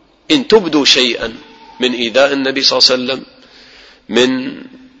 إن تبدوا شيئا من إيذاء النبي صلى الله عليه وسلم، من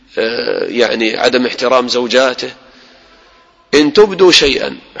يعني عدم احترام زوجاته، إن تبدوا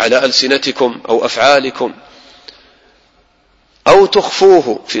شيئا على ألسنتكم أو أفعالكم أو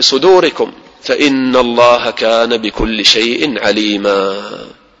تخفوه في صدوركم فإن الله كان بكل شيء عليما،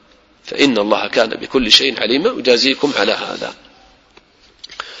 فإن الله كان بكل شيء عليما وجازيكم على هذا.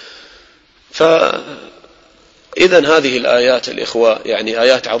 فإذن هذه الآيات الإخوة يعني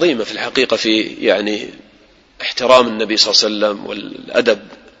آيات عظيمة في الحقيقة في يعني احترام النبي صلى الله عليه وسلم والأدب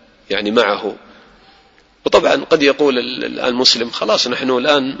يعني معه، وطبعا قد يقول المسلم خلاص نحن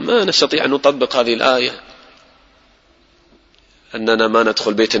الآن ما نستطيع أن نطبق هذه الآية أننا ما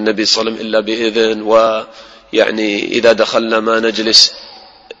ندخل بيت النبي صلى الله عليه وسلم إلا بإذن، ويعني إذا دخلنا ما نجلس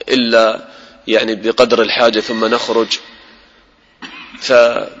إلا يعني بقدر الحاجة ثم نخرج،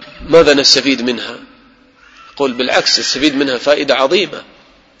 فماذا نستفيد منها؟ قل بالعكس، نستفيد منها فائدة عظيمة،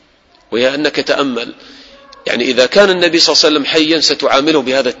 وهي أنك تأمل يعني إذا كان النبي صلى الله عليه وسلم حيا ستعامله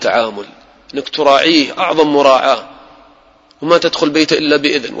بهذا التعامل، أنك تراعيه أعظم مراعاة، وما تدخل بيته إلا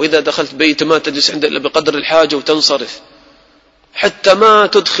بإذن، وإذا دخلت بيته ما تجلس عنده إلا بقدر الحاجة وتنصرف، حتى ما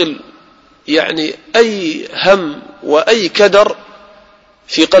تدخل يعني أي هم وأي كدر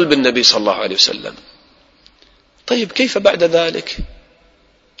في قلب النبي صلى الله عليه وسلم. طيب كيف بعد ذلك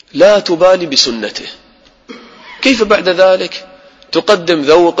لا تبالي بسنته؟ كيف بعد ذلك تقدم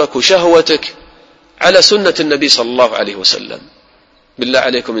ذوقك وشهوتك على سنة النبي صلى الله عليه وسلم؟ بالله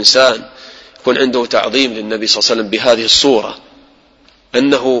عليكم إنسان يكون عنده تعظيم للنبي صلى الله عليه وسلم بهذه الصورة،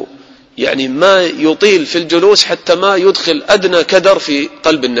 أنه يعني ما يطيل في الجلوس حتى ما يدخل أدنى كدر في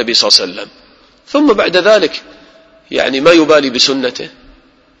قلب النبي صلى الله عليه وسلم، ثم بعد ذلك يعني ما يبالي بسنته،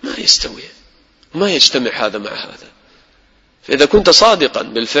 ما يستوي، ما يجتمع هذا مع هذا. فإذا كنت صادقا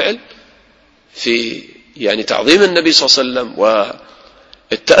بالفعل في يعني تعظيم النبي صلى الله عليه وسلم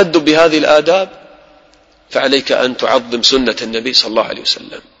والتأدب بهذه الآداب، فعليك أن تعظم سنة النبي صلى الله عليه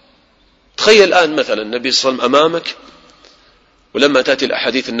وسلم. تخيل الآن مثلا النبي صلى الله عليه وسلم أمامك، ولما تأتي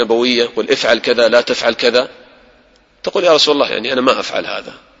الأحاديث النبوية قل افعل كذا لا تفعل كذا، تقول يا رسول الله يعني أنا ما أفعل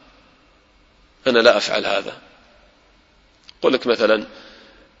هذا، أنا لا أفعل هذا. قل لك مثلا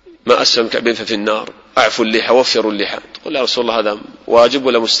ما أسلم كعبين ففي النار، أعفوا اللحى وفروا اللحى، تقول يا رسول الله هذا واجب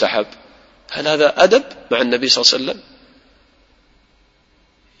ولا مستحب؟ هل هذا أدب مع النبي صلى الله عليه وسلم؟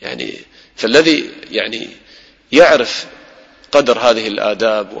 يعني فالذي يعني يعرف قدر هذه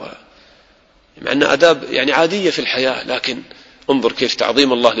الآداب، مع أنها آداب يعني عادية في الحياة، لكن انظر كيف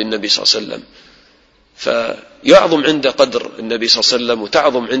تعظيم الله للنبي صلى الله عليه وسلم، فيعظم عنده قدر النبي صلى الله عليه وسلم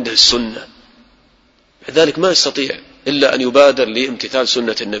وتعظم عنده السنة، لذلك ما يستطيع إلا أن يبادر لامتثال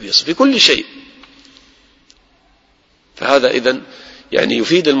سنة النبي في كل شيء. فهذا إذن يعني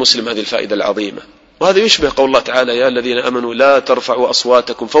يفيد المسلم هذه الفائدة العظيمة. وهذا يشبه قول الله تعالى يا الذين آمنوا لا ترفعوا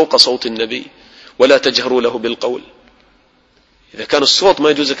أصواتكم فوق صوت النبي ولا تجهروا له بالقول. إذا كان الصوت ما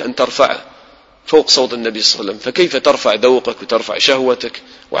يجوزك أن ترفعه فوق صوت النبي صلى الله عليه وسلم، فكيف ترفع ذوقك وترفع شهوتك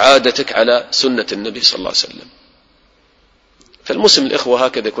وعادتك على سنة النبي صلى الله عليه وسلم؟ فالمسلم الإخوة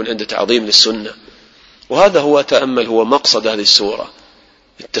هكذا يكون عنده تعظيم للسنة، وهذا هو تأمل هو مقصد هذه السورة،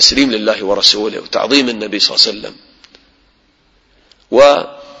 التسليم لله ورسوله وتعظيم النبي صلى الله عليه وسلم.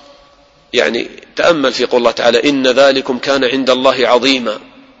 ويعني تأمل في قول الله تعالى إن ذلكم كان عند الله عظيما،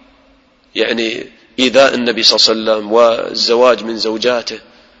 يعني إيذاء النبي صلى الله عليه وسلم والزواج من زوجاته،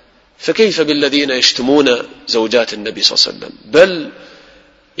 فكيف بالذين يشتمون زوجات النبي صلى الله عليه وسلم، بل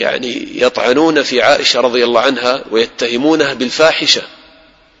يعني يطعنون في عائشة رضي الله عنها ويتهمونها بالفاحشة.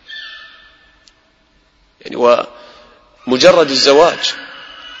 يعني ومجرد الزواج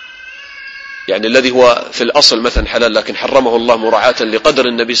يعني الذي هو في الأصل مثلا حلال لكن حرمه الله مراعاة لقدر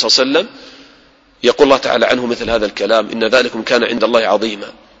النبي صلى الله عليه وسلم، يقول الله تعالى عنه مثل هذا الكلام إن ذلكم كان عند الله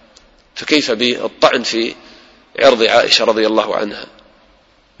عظيما، فكيف بالطعن في عرض عائشة رضي الله عنها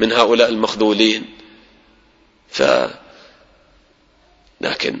من هؤلاء المخذولين؟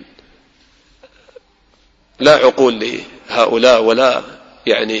 لكن لا عقول لهؤلاء ولا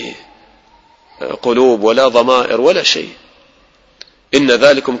يعني قلوب ولا ضمائر ولا شيء. إن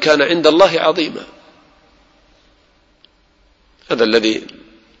ذلكم كان عند الله عظيما، هذا الذي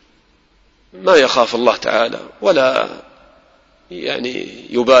ما يخاف الله تعالى ولا يعني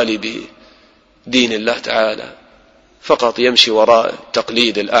يبالي بدين الله تعالى، فقط يمشي وراء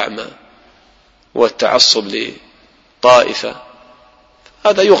التقليد الأعمى والتعصب لطائفة،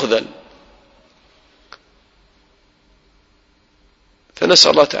 هذا يخذل.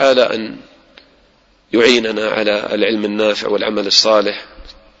 فنسأل الله تعالى أن يعيننا على العلم النافع والعمل الصالح،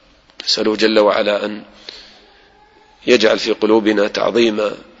 نسأله جل وعلا أن يجعل في قلوبنا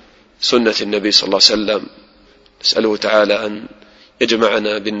تعظيم سنة النبي صلى الله عليه وسلم، نسأله تعالى أن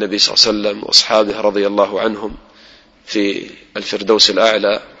يجمعنا بالنبي صلى الله عليه وسلم وأصحابه رضي الله عنهم في الفردوس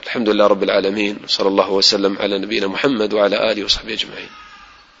الأعلى. الحمد لله رب العالمين، صلى الله وسلم على نبينا محمد وعلى آله وصحبه أجمعين.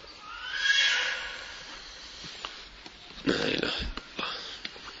 لا إله إلا الله.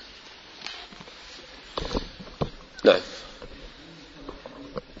 نعم.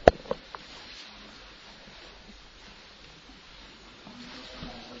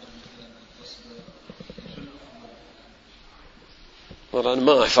 والله أنا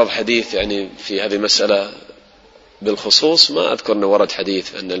ما أحفظ حديث يعني في هذه المسألة بالخصوص، ما أذكر أنه ورد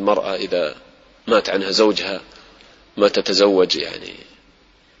حديث أن المرأة إذا مات عنها زوجها ما تتزوج يعني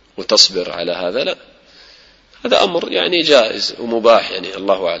وتصبر على هذا، لا، هذا أمر يعني جائز ومباح، يعني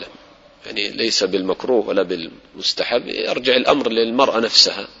الله أعلم، يعني ليس بالمكروه ولا بالمستحب، يرجع الأمر للمرأة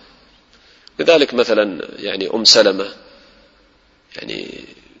نفسها. كذلك مثلا يعني أم سلمة، يعني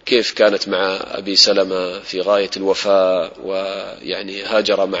كيف كانت مع أبي سلمة في غاية الوفاء، ويعني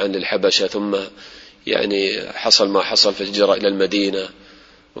هاجر معا للحبشة، ثم يعني حصل ما حصل فهجر إلى المدينة،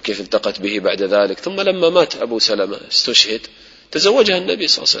 وكيف التقت به بعد ذلك، ثم لما مات أبو سلمة استشهد تزوجها النبي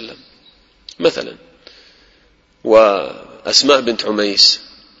صلى الله عليه وسلم مثلا. وأسماء بنت عميس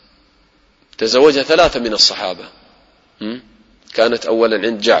تزوجها 3 من الصحابة، كانت أولا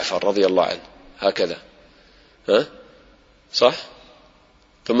عند جعفر رضي الله عنه هكذا، صح؟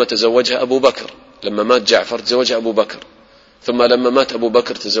 ثم تزوجها أبو بكر، لما مات جعفر تزوجها أبو بكر، ثم لما مات أبو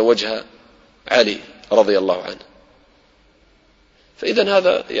بكر تزوجها علي رضي الله عنه. فإذا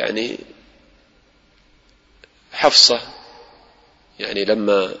هذا يعني حفصة يعني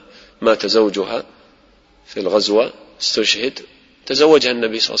لما مات زوجها في الغزوة استشهد تزوجها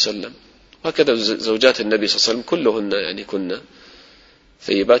النبي صلى الله عليه وسلم، وهكذا زوجات النبي صلى الله عليه وسلم كلهن يعني كنا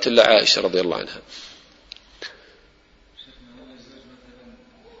ثيبات إلا عائشة رضي الله عنها.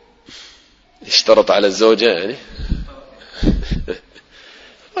 اشترط على الزوجة يعني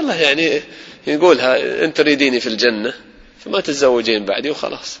والله يعني يقولها أنت تريديني في الجنة فما تتزوجين بعدي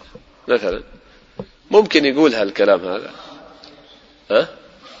وخلاص مثلا، ممكن يقولها الكلام هذا.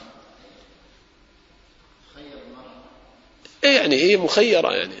 يعني هي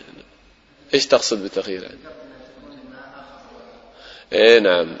مخيرة، يعني ايش تقصد بالتخيير يعني؟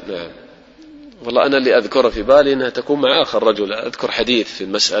 نعم والله أنا اللي أذكره في بالي أنها تكون مع آخر رجل، أذكر حديث في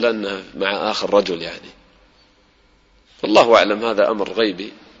المسألة أنها مع آخر رجل يعني، والله أعلم، هذا أمر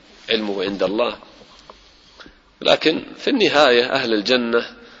غيبي علمه عند الله. لكن في النهاية أهل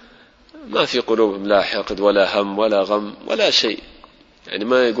الجنة ما في قلوبهم لا حقد ولا هم ولا غم ولا شيء، يعني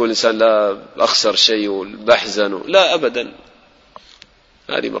ما يقول الإنسان لا أخسر شيء والبحزن، لا أبدا،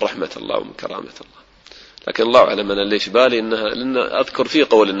 هذه من رحمة الله ومن كرامة الله. لكن الله أعلم، أنا اللي في بالي أنها، لأن أذكر في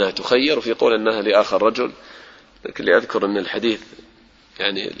قول أنها تخير وفي قول أنها لآخر رجل، لكن اللي أذكر أن الحديث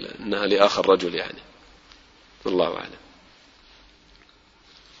يعني أنها لآخر رجل يعني، والله أعلم.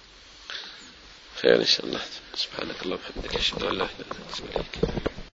 خير إن شاء الله. سبحانك اللهم وبحمدك أشهد أن لا إله إلا أنت أستغفرك.